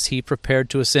apostles as he prepared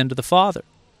to ascend to the Father?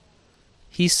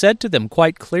 He said to them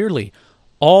quite clearly,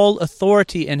 "All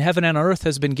authority in heaven and earth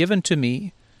has been given to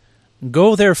me.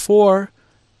 Go therefore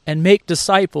and make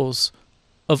disciples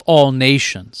of all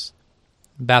nations,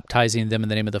 baptizing them in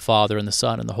the name of the Father and the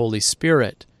Son and the Holy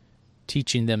Spirit,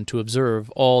 teaching them to observe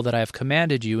all that I have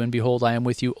commanded you, and behold, I am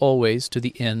with you always to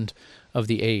the end of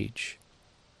the age."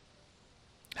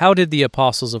 How did the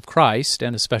apostles of Christ,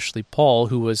 and especially Paul,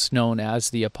 who was known as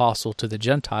the apostle to the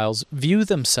Gentiles, view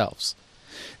themselves?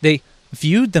 They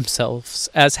viewed themselves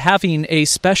as having a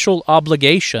special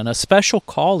obligation, a special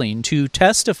calling to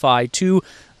testify to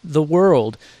the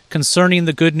world concerning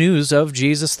the good news of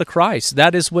Jesus the Christ.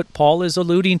 That is what Paul is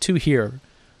alluding to here.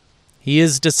 He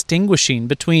is distinguishing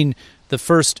between the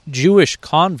first Jewish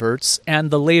converts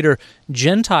and the later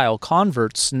Gentile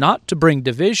converts, not to bring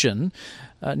division,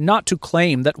 not to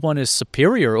claim that one is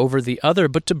superior over the other,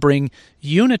 but to bring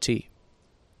unity.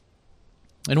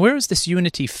 And where is this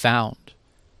unity found?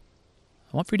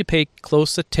 I want for you to pay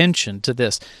close attention to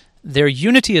this. Their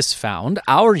unity is found,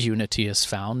 our unity is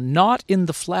found, not in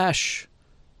the flesh,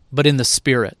 but in the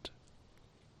Spirit.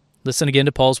 Listen again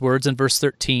to Paul's words in verse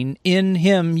 13. "In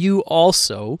him you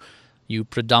also," you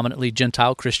predominantly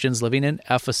Gentile Christians living in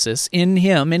Ephesus, "in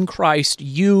him, in Christ,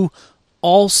 you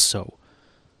also,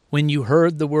 when you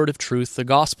heard the word of truth, the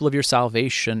gospel of your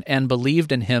salvation, and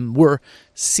believed in him, were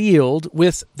sealed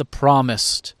with the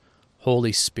promised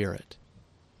Holy Spirit."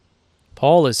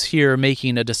 Paul is here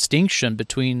making a distinction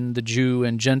between the Jew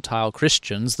and Gentile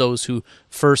Christians, those who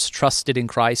first trusted in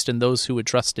Christ and those who would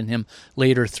trust in him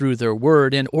later through their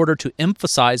word, in order to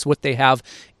emphasize what they have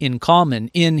in common.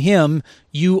 In him,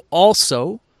 you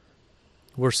also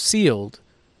were sealed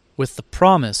with the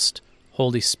promised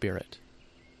Holy Spirit.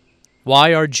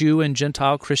 Why are Jew and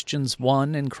Gentile Christians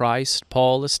one in Christ?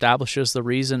 Paul establishes the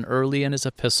reason early in his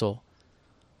epistle.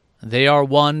 They are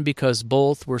one because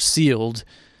both were sealed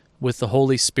with the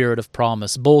Holy Spirit of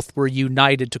promise. Both were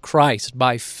united to Christ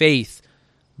by faith,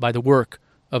 by the work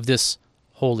of this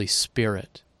Holy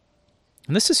Spirit.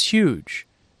 And this is huge.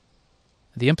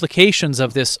 The implications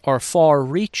of this are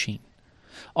far-reaching.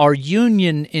 Our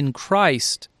union in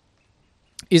Christ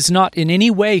is not in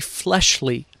any way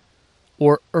fleshly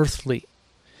or earthly.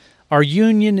 Our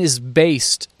union is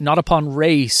based not upon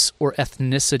race or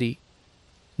ethnicity,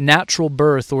 natural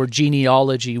birth or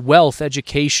genealogy, wealth,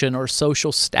 education, or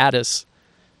social status.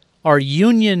 Our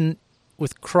union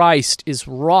with Christ is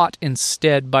wrought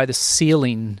instead by the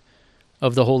sealing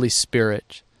of the Holy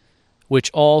Spirit,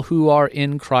 which all who are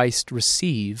in Christ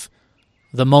receive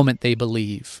the moment they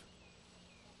believe.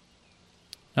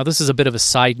 Now, this is a bit of a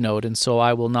side note, and so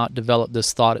I will not develop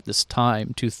this thought at this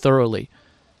time too thoroughly.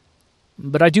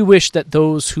 But I do wish that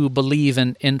those who believe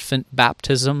in infant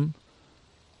baptism,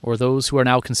 or those who are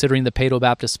now considering the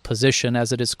Paedo-Baptist position,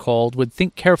 as it is called, would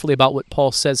think carefully about what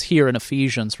Paul says here in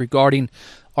Ephesians regarding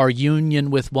our union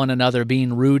with one another,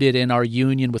 being rooted in our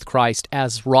union with Christ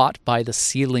as wrought by the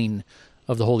sealing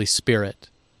of the Holy Spirit.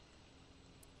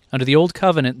 Under the Old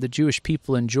Covenant, the Jewish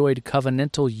people enjoyed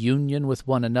covenantal union with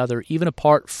one another, even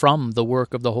apart from the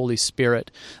work of the Holy Spirit,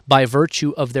 by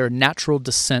virtue of their natural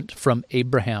descent from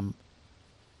Abraham.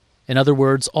 In other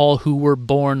words, all who were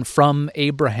born from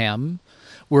Abraham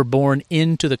were born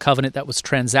into the covenant that was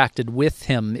transacted with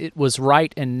him. It was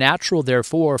right and natural,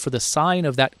 therefore, for the sign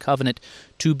of that covenant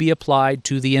to be applied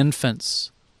to the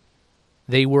infants.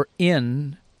 They were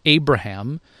in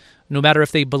Abraham, no matter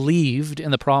if they believed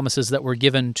in the promises that were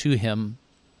given to him.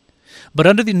 But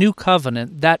under the new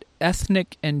covenant, that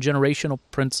ethnic and generational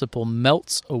principle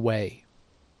melts away.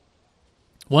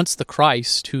 Once the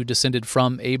Christ, who descended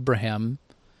from Abraham,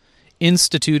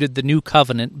 instituted the new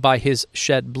covenant by his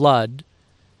shed blood,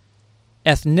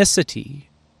 ethnicity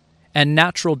and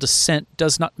natural descent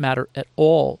does not matter at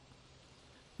all.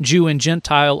 Jew and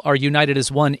Gentile are united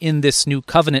as one in this new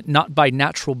covenant, not by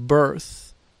natural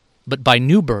birth, but by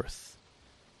new birth.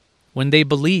 When they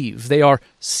believe, they are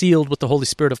sealed with the Holy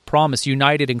Spirit of promise,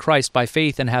 united in Christ by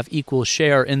faith, and have equal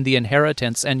share in the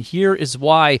inheritance. And here is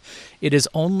why it is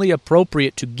only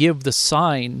appropriate to give the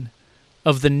sign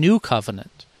of the new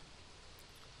covenant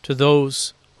to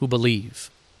those who believe.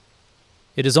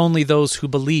 It is only those who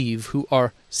believe who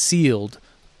are sealed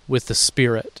with the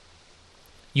Spirit,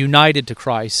 united to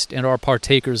Christ, and are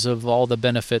partakers of all the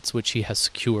benefits which he has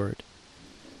secured.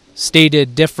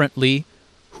 Stated differently,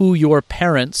 who your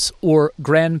parents or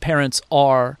grandparents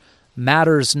are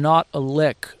matters not a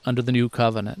lick under the new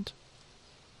covenant.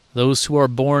 Those who are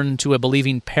born to a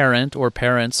believing parent or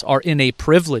parents are in a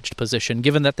privileged position,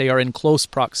 given that they are in close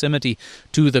proximity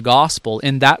to the gospel.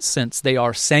 In that sense, they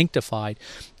are sanctified.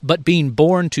 But being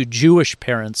born to Jewish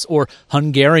parents or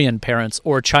Hungarian parents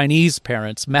or Chinese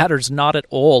parents matters not at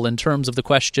all in terms of the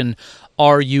question,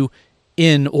 are you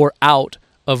in or out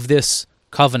of this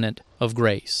covenant of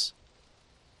grace?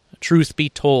 Truth be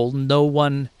told, no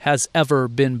one has ever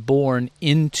been born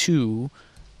into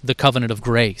the covenant of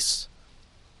grace.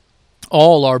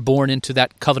 All are born into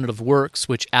that covenant of works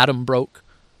which Adam broke.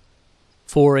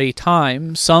 For a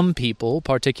time, some people,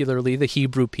 particularly the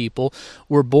Hebrew people,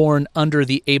 were born under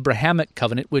the Abrahamic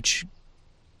covenant, which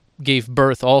gave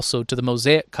birth also to the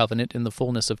Mosaic covenant in the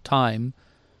fullness of time.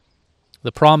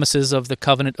 The promises of the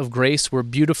covenant of grace were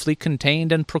beautifully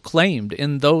contained and proclaimed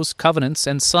in those covenants,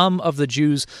 and some of the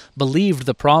Jews believed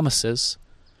the promises.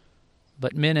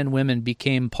 But men and women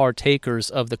became partakers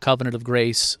of the covenant of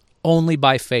grace only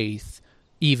by faith,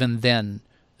 even then.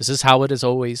 This is how it has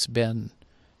always been.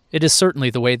 It is certainly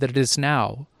the way that it is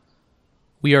now.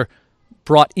 We are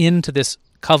brought into this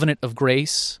covenant of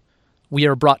grace. We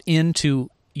are brought into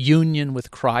union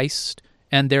with Christ,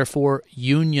 and therefore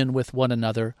union with one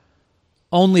another,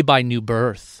 only by new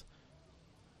birth,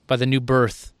 by the new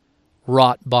birth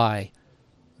wrought by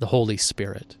the Holy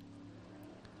Spirit.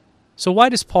 So why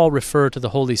does Paul refer to the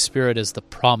Holy Spirit as the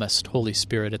promised Holy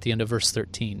Spirit at the end of verse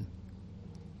 13?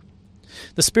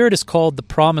 The Spirit is called the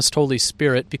promised Holy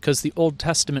Spirit because the Old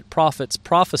Testament prophets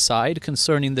prophesied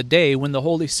concerning the day when the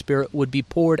Holy Spirit would be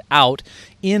poured out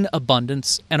in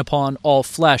abundance and upon all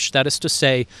flesh, that is to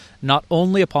say, not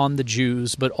only upon the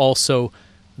Jews, but also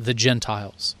the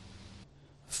Gentiles.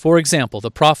 For example,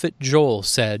 the prophet Joel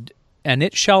said, "And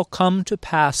it shall come to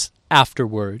pass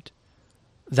afterward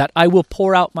that I will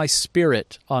pour out my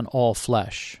Spirit on all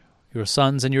flesh. Your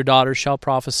sons and your daughters shall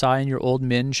prophesy, and your old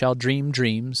men shall dream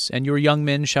dreams, and your young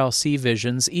men shall see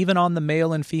visions. Even on the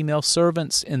male and female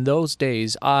servants in those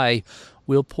days I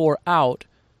will pour out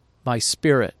my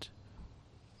Spirit."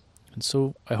 And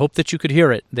so I hope that you could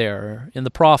hear it there in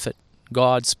the prophet.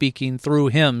 God speaking through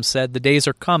him said, "The days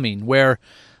are coming where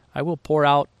I will pour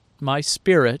out my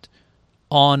Spirit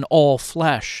on all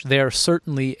flesh." There's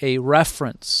certainly a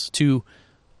reference to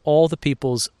all the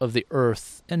peoples of the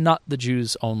earth, and not the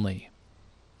Jews only.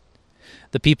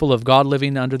 The people of God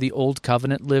living under the Old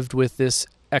Covenant lived with this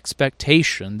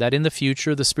expectation that in the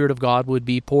future the Spirit of God would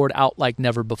be poured out like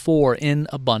never before in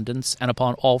abundance and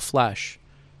upon all flesh.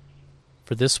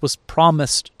 For this was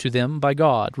promised to them by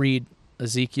God. Read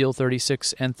Ezekiel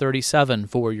 36 and 37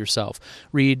 for yourself.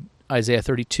 Read Isaiah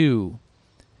 32.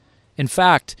 In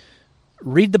fact,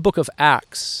 read the book of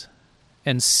Acts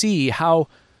and see how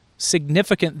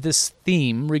significant this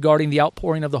theme regarding the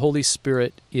outpouring of the Holy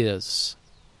Spirit is.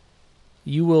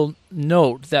 You will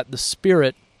note that the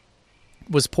Spirit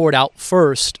was poured out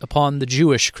first upon the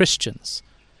Jewish Christians.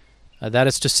 That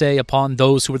is to say, upon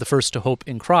those who were the first to hope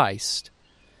in Christ.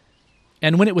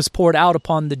 And when it was poured out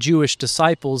upon the Jewish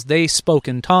disciples, they spoke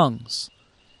in tongues.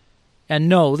 And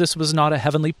no, this was not a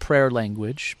heavenly prayer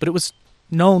language, but it was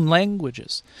known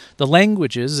languages. The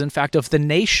languages, in fact, of the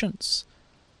nations.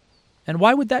 And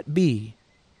why would that be?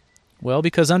 Well,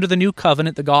 because under the new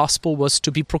covenant, the gospel was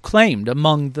to be proclaimed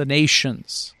among the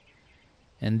nations.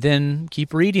 And then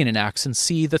keep reading in Acts and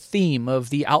see the theme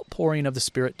of the outpouring of the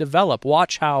Spirit develop.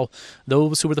 Watch how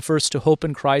those who were the first to hope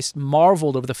in Christ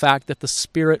marveled over the fact that the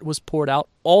Spirit was poured out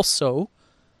also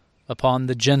upon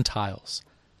the Gentiles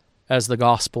as the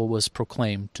gospel was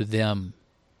proclaimed to them.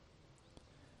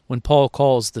 When Paul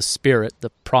calls the Spirit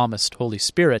the promised Holy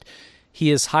Spirit, he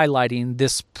is highlighting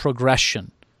this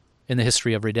progression in the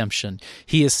history of redemption.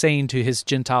 He is saying to his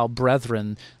Gentile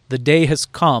brethren, the day has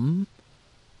come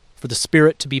for the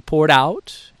Spirit to be poured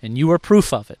out, and you are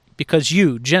proof of it, because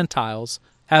you, Gentiles,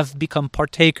 have become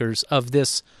partakers of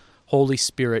this Holy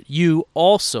Spirit. You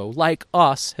also, like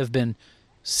us, have been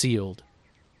sealed.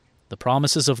 The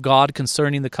promises of God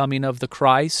concerning the coming of the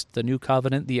Christ, the new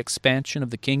covenant, the expansion of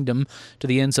the kingdom to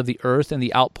the ends of the earth, and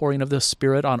the outpouring of the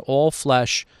Spirit on all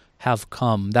flesh have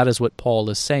come. That is what Paul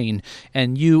is saying.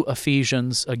 And you,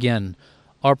 Ephesians, again,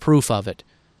 are proof of it,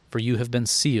 for you have been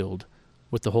sealed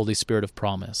with the Holy Spirit of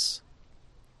promise.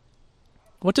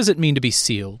 What does it mean to be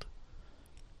sealed?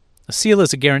 A seal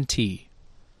is a guarantee.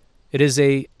 It is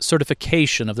a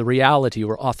certification of the reality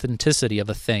or authenticity of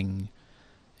a thing.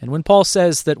 And when Paul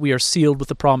says that we are sealed with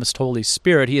the promised Holy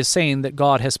Spirit, he is saying that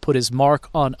God has put his mark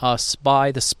on us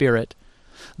by the Spirit.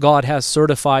 God has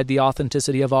certified the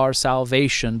authenticity of our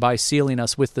salvation by sealing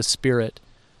us with the Spirit.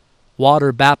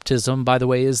 Water baptism, by the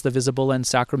way, is the visible and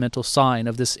sacramental sign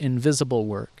of this invisible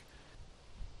work.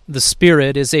 The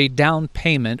Spirit is a down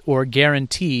payment or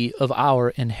guarantee of our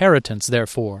inheritance,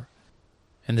 therefore.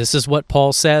 And this is what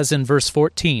Paul says in verse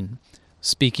 14.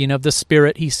 Speaking of the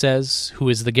Spirit, he says, who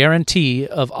is the guarantee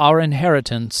of our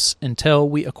inheritance until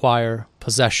we acquire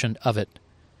possession of it.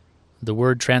 The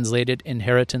word translated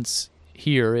inheritance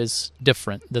here is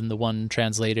different than the one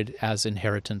translated as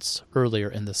inheritance earlier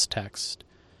in this text.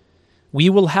 We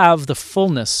will have the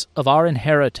fullness of our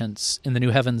inheritance in the new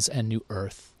heavens and new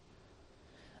earth.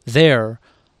 There,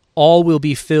 all will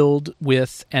be filled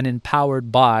with and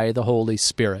empowered by the Holy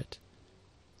Spirit.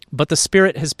 But the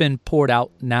Spirit has been poured out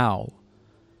now.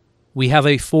 We have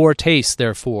a foretaste,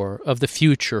 therefore, of the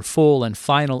future, full and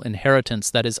final inheritance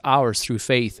that is ours through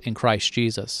faith in Christ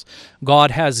Jesus.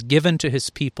 God has given to his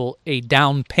people a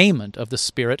down payment of the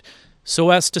Spirit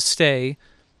so as to say,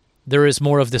 there is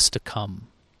more of this to come.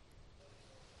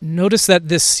 Notice that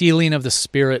this sealing of the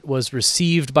Spirit was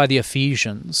received by the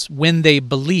Ephesians when they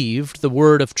believed the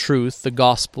word of truth, the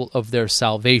gospel of their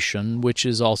salvation, which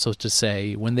is also to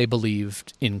say, when they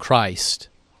believed in Christ.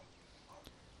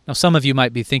 Now, some of you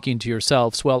might be thinking to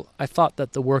yourselves, well, I thought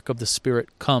that the work of the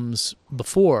Spirit comes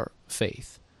before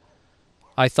faith.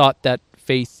 I thought that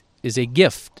faith is a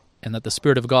gift and that the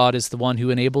Spirit of God is the one who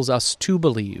enables us to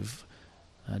believe.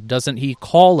 Doesn't he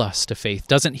call us to faith?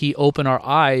 Doesn't he open our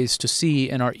eyes to see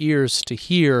and our ears to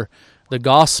hear the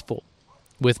gospel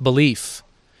with belief?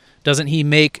 Doesn't he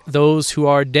make those who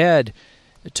are dead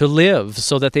to live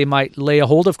so that they might lay a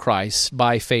hold of Christ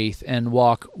by faith and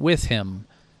walk with him?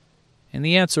 And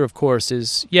the answer, of course,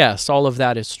 is yes, all of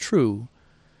that is true.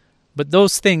 But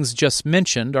those things just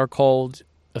mentioned are called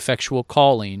effectual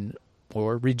calling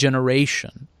or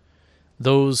regeneration.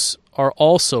 Those are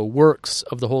also works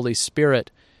of the Holy Spirit,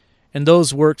 and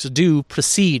those works do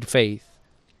precede faith.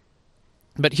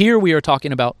 But here we are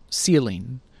talking about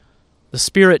sealing. The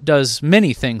Spirit does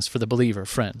many things for the believer,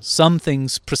 friends. Some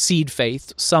things precede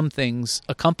faith, some things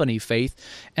accompany faith,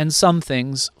 and some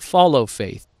things follow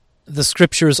faith. The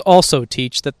Scriptures also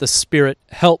teach that the Spirit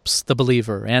helps the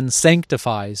believer and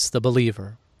sanctifies the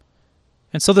believer.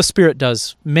 And so the Spirit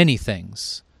does many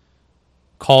things.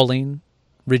 Calling,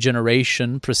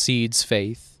 regeneration precedes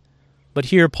faith. But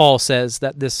here Paul says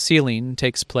that this sealing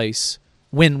takes place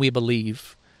when we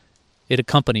believe. It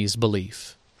accompanies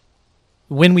belief.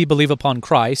 When we believe upon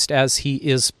Christ as he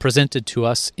is presented to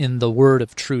us in the word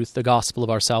of truth, the gospel of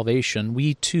our salvation,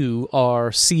 we too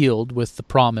are sealed with the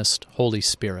promised Holy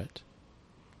Spirit.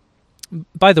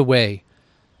 By the way,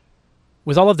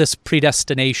 with all of this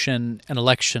predestination and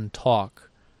election talk,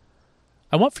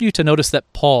 I want for you to notice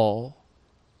that Paul,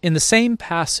 in the same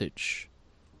passage,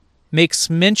 makes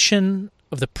mention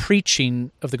of the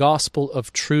preaching of the gospel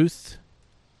of truth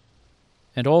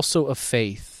and also of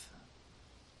faith.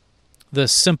 The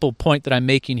simple point that I'm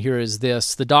making here is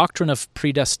this: the doctrine of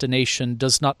predestination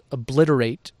does not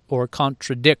obliterate or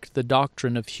contradict the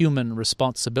doctrine of human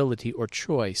responsibility or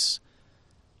choice,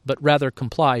 but rather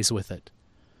complies with it.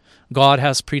 God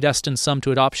has predestined some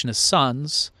to adoption as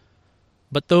sons,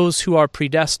 but those who are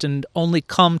predestined only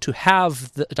come to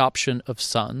have the adoption of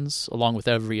sons, along with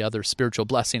every other spiritual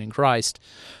blessing in Christ,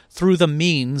 through the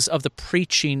means of the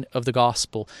preaching of the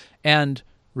gospel and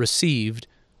received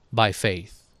by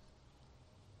faith.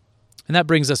 And that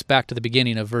brings us back to the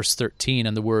beginning of verse 13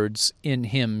 and the words, "In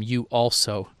him you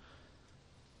also."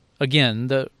 Again,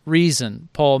 the reason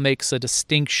Paul makes a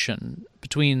distinction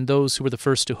between those who were the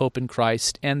first to hope in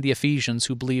Christ and the Ephesians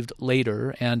who believed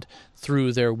later and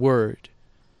through their word.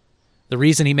 The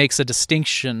reason he makes a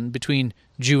distinction between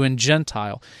Jew and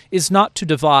Gentile is not to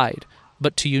divide,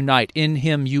 but to unite. In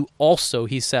him you also,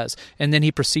 he says. And then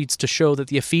he proceeds to show that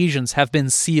the Ephesians have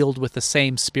been sealed with the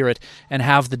same Spirit and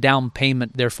have the down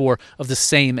payment, therefore, of the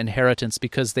same inheritance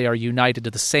because they are united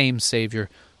to the same Savior,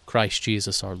 Christ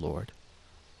Jesus our Lord.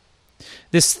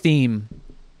 This theme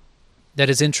that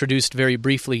is introduced very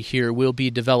briefly here will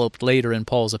be developed later in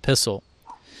Paul's epistle.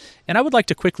 And I would like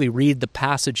to quickly read the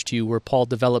passage to you where Paul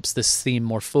develops this theme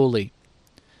more fully.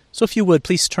 So if you would,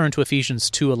 please turn to Ephesians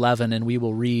 2:11 and we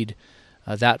will read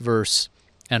that verse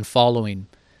and following.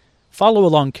 Follow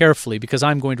along carefully because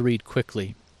I'm going to read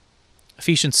quickly.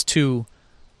 Ephesians 2,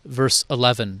 verse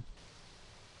 11.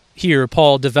 Here,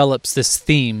 Paul develops this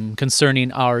theme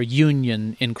concerning our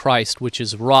union in Christ, which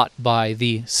is wrought by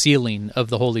the sealing of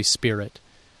the Holy Spirit.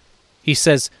 He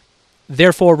says,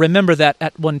 "Therefore remember that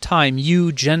at one time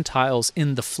you Gentiles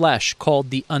in the flesh,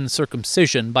 called the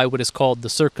uncircumcision by what is called the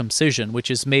circumcision,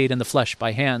 which is made in the flesh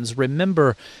by hands,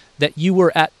 remember that you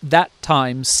were at that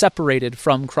time separated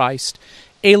from Christ,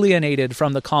 alienated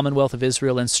from the commonwealth of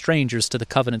Israel and strangers to the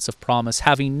covenants of promise,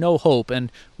 having no hope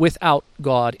and without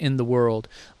God in the world.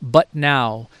 But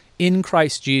now, In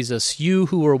Christ Jesus, you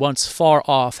who were once far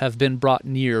off have been brought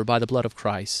near by the blood of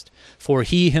Christ. For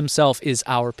he himself is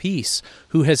our peace,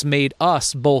 who has made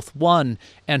us both one,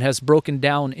 and has broken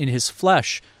down in his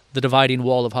flesh the dividing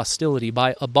wall of hostility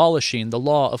by abolishing the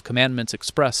law of commandments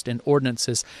expressed in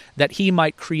ordinances, that he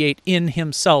might create in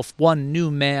himself one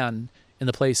new man in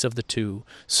the place of the two,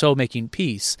 so making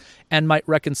peace, and might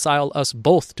reconcile us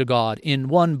both to God in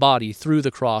one body through the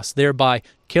cross, thereby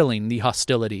killing the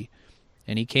hostility.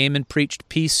 And he came and preached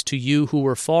peace to you who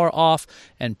were far off,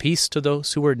 and peace to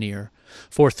those who were near.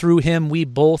 For through him we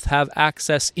both have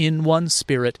access in one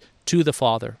Spirit to the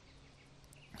Father.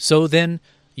 So then,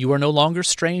 you are no longer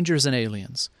strangers and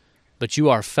aliens, but you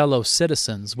are fellow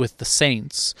citizens with the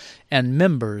saints and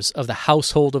members of the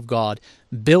household of God,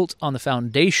 built on the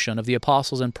foundation of the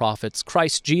apostles and prophets,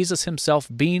 Christ Jesus himself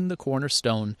being the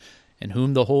cornerstone, in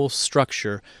whom the whole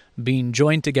structure, being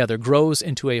joined together, grows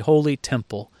into a holy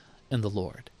temple in the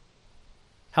Lord.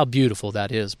 How beautiful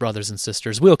that is, brothers and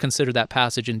sisters. We'll consider that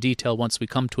passage in detail once we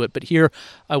come to it, but here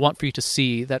I want for you to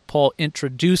see that Paul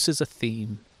introduces a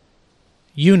theme,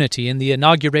 unity in the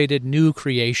inaugurated new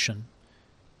creation,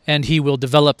 and he will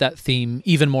develop that theme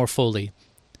even more fully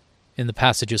in the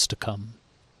passages to come.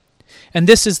 And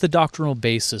this is the doctrinal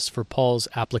basis for Paul's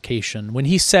application. When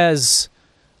he says,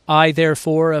 I,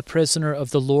 therefore, a prisoner of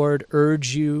the Lord,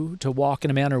 urge you to walk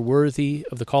in a manner worthy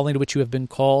of the calling to which you have been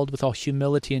called, with all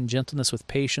humility and gentleness, with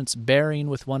patience, bearing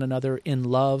with one another in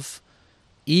love,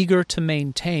 eager to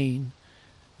maintain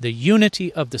the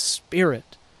unity of the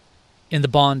Spirit in the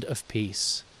bond of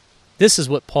peace. This is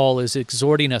what Paul is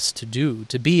exhorting us to do,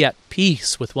 to be at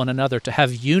peace with one another, to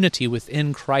have unity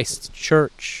within Christ's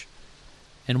church.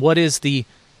 And what is the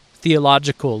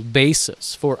theological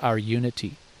basis for our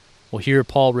unity? Well, here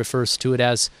Paul refers to it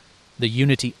as the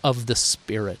unity of the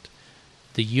Spirit,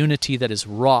 the unity that is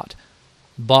wrought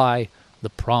by the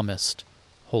promised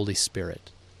Holy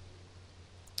Spirit.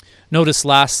 Notice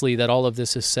lastly that all of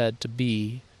this is said to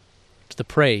be to the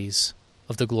praise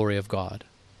of the glory of God.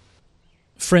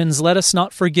 Friends, let us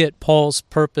not forget Paul's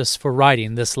purpose for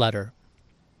writing this letter.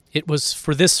 It was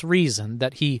for this reason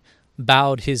that he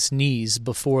bowed his knees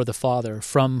before the Father,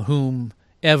 from whom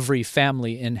every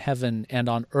family in heaven and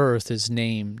on earth is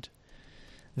named,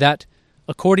 that,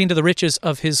 according to the riches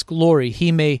of his glory,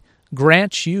 he may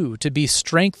grant you to be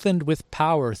strengthened with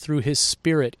power through his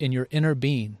Spirit in your inner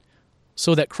being,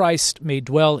 so that Christ may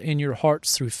dwell in your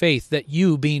hearts through faith, that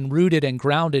you, being rooted and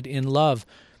grounded in love,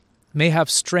 may have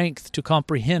strength to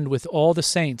comprehend with all the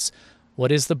saints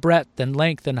what is the breadth and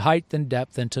length and height and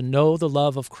depth, and to know the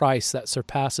love of Christ that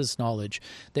surpasses knowledge,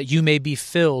 that you may be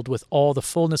filled with all the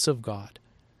fullness of God.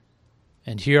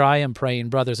 And here I am praying,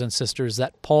 brothers and sisters,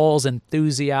 that Paul's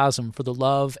enthusiasm for the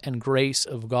love and grace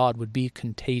of God would be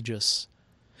contagious.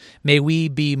 May we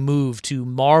be moved to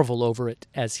marvel over it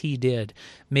as he did.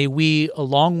 May we,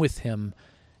 along with him,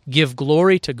 give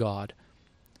glory to God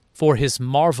for his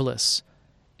marvelous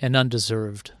and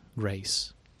undeserved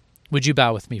grace. Would you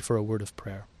bow with me for a word of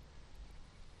prayer?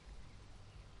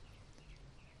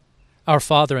 Our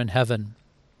Father in heaven,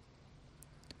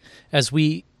 as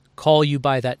we call you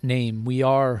by that name, we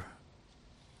are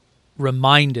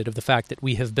reminded of the fact that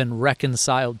we have been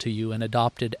reconciled to you and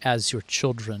adopted as your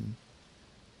children.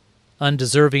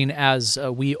 Undeserving as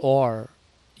we are,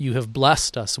 you have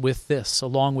blessed us with this,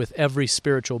 along with every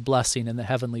spiritual blessing in the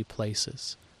heavenly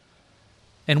places.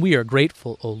 And we are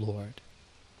grateful, O Lord.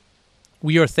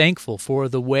 We are thankful for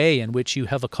the way in which you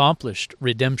have accomplished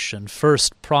redemption,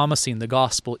 first promising the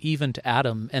gospel even to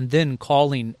Adam, and then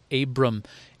calling Abram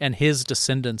and his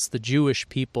descendants, the Jewish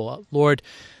people. Lord,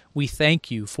 we thank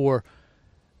you for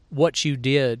what you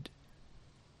did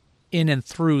in and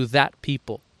through that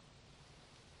people.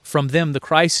 From them the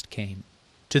Christ came.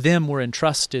 To them were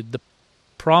entrusted the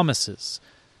promises.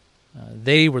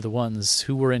 They were the ones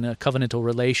who were in a covenantal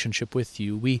relationship with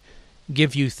you. We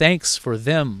give you thanks for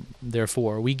them,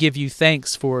 therefore. We give you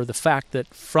thanks for the fact that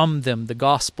from them the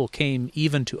gospel came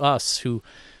even to us who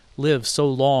live so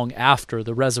long after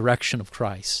the resurrection of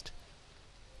Christ.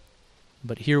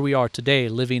 But here we are today,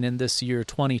 living in this year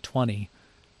 2020,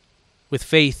 with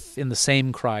faith in the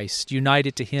same Christ,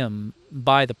 united to him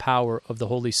by the power of the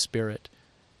Holy Spirit,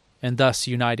 and thus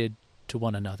united to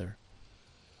one another.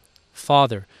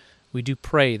 Father, we do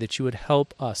pray that you would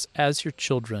help us as your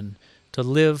children to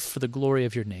live for the glory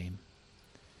of your name.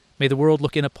 May the world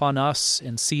look in upon us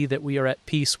and see that we are at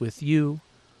peace with you,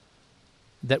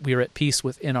 that we are at peace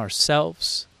within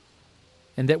ourselves,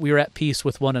 and that we are at peace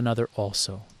with one another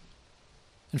also.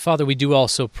 And Father, we do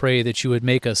also pray that you would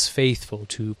make us faithful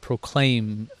to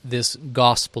proclaim this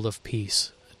gospel of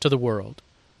peace to the world.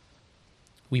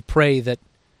 We pray that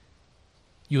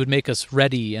you would make us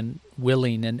ready and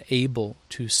willing and able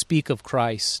to speak of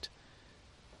Christ,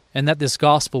 and that this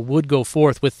gospel would go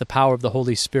forth with the power of the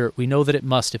Holy Spirit. We know that it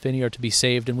must if any are to be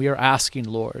saved, and we are asking,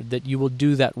 Lord, that you will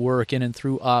do that work in and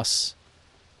through us.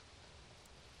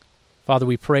 Father,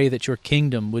 we pray that your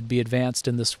kingdom would be advanced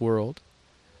in this world.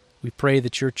 We pray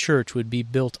that your church would be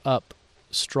built up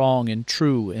strong and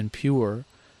true and pure.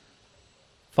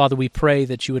 Father, we pray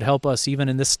that you would help us even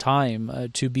in this time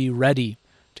to be ready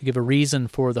to give a reason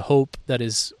for the hope that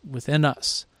is within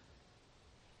us.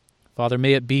 Father,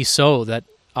 may it be so that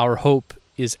our hope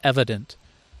is evident,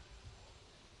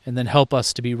 and then help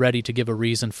us to be ready to give a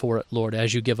reason for it, Lord,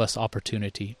 as you give us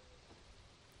opportunity.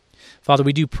 Father,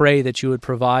 we do pray that you would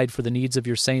provide for the needs of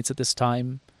your saints at this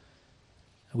time.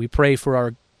 We pray for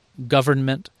our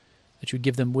government, that you would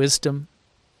give them wisdom.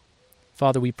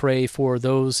 Father, we pray for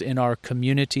those in our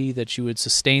community, that you would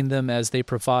sustain them as they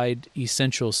provide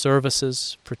essential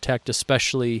services, protect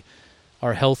especially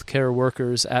our healthcare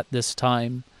workers at this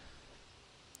time.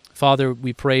 Father,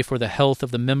 we pray for the health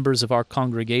of the members of our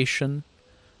congregation.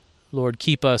 Lord,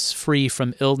 keep us free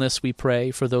from illness, we pray.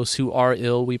 For those who are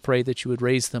ill, we pray that you would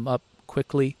raise them up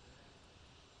quickly.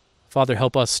 Father,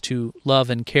 help us to love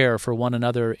and care for one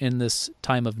another in this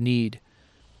time of need.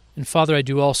 And Father, I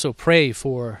do also pray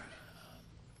for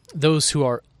those who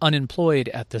are unemployed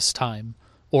at this time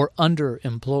or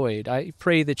underemployed. I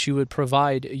pray that you would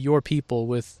provide your people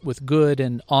with good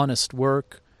and honest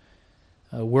work,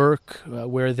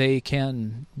 where they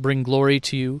can bring glory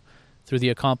to you through the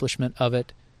accomplishment of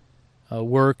it,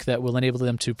 work that will enable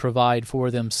them to provide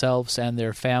for themselves and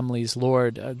their families.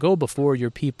 Lord, go before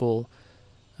your people.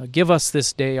 Give us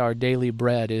this day our daily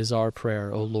bread is our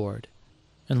prayer, O Lord.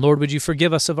 And Lord, would you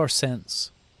forgive us of our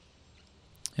sins,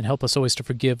 and help us always to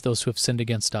forgive those who have sinned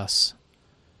against us.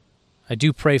 I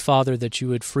do pray, Father, that you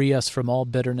would free us from all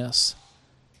bitterness.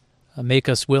 Make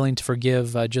us willing to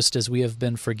forgive just as we have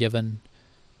been forgiven,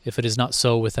 if it is not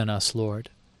so within us, Lord.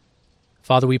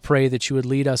 Father, we pray that you would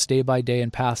lead us day by day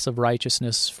in paths of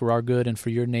righteousness for our good and for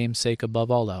your name's sake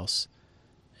above all else.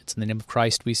 It's in the name of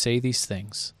Christ we say these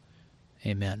things.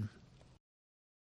 Amen.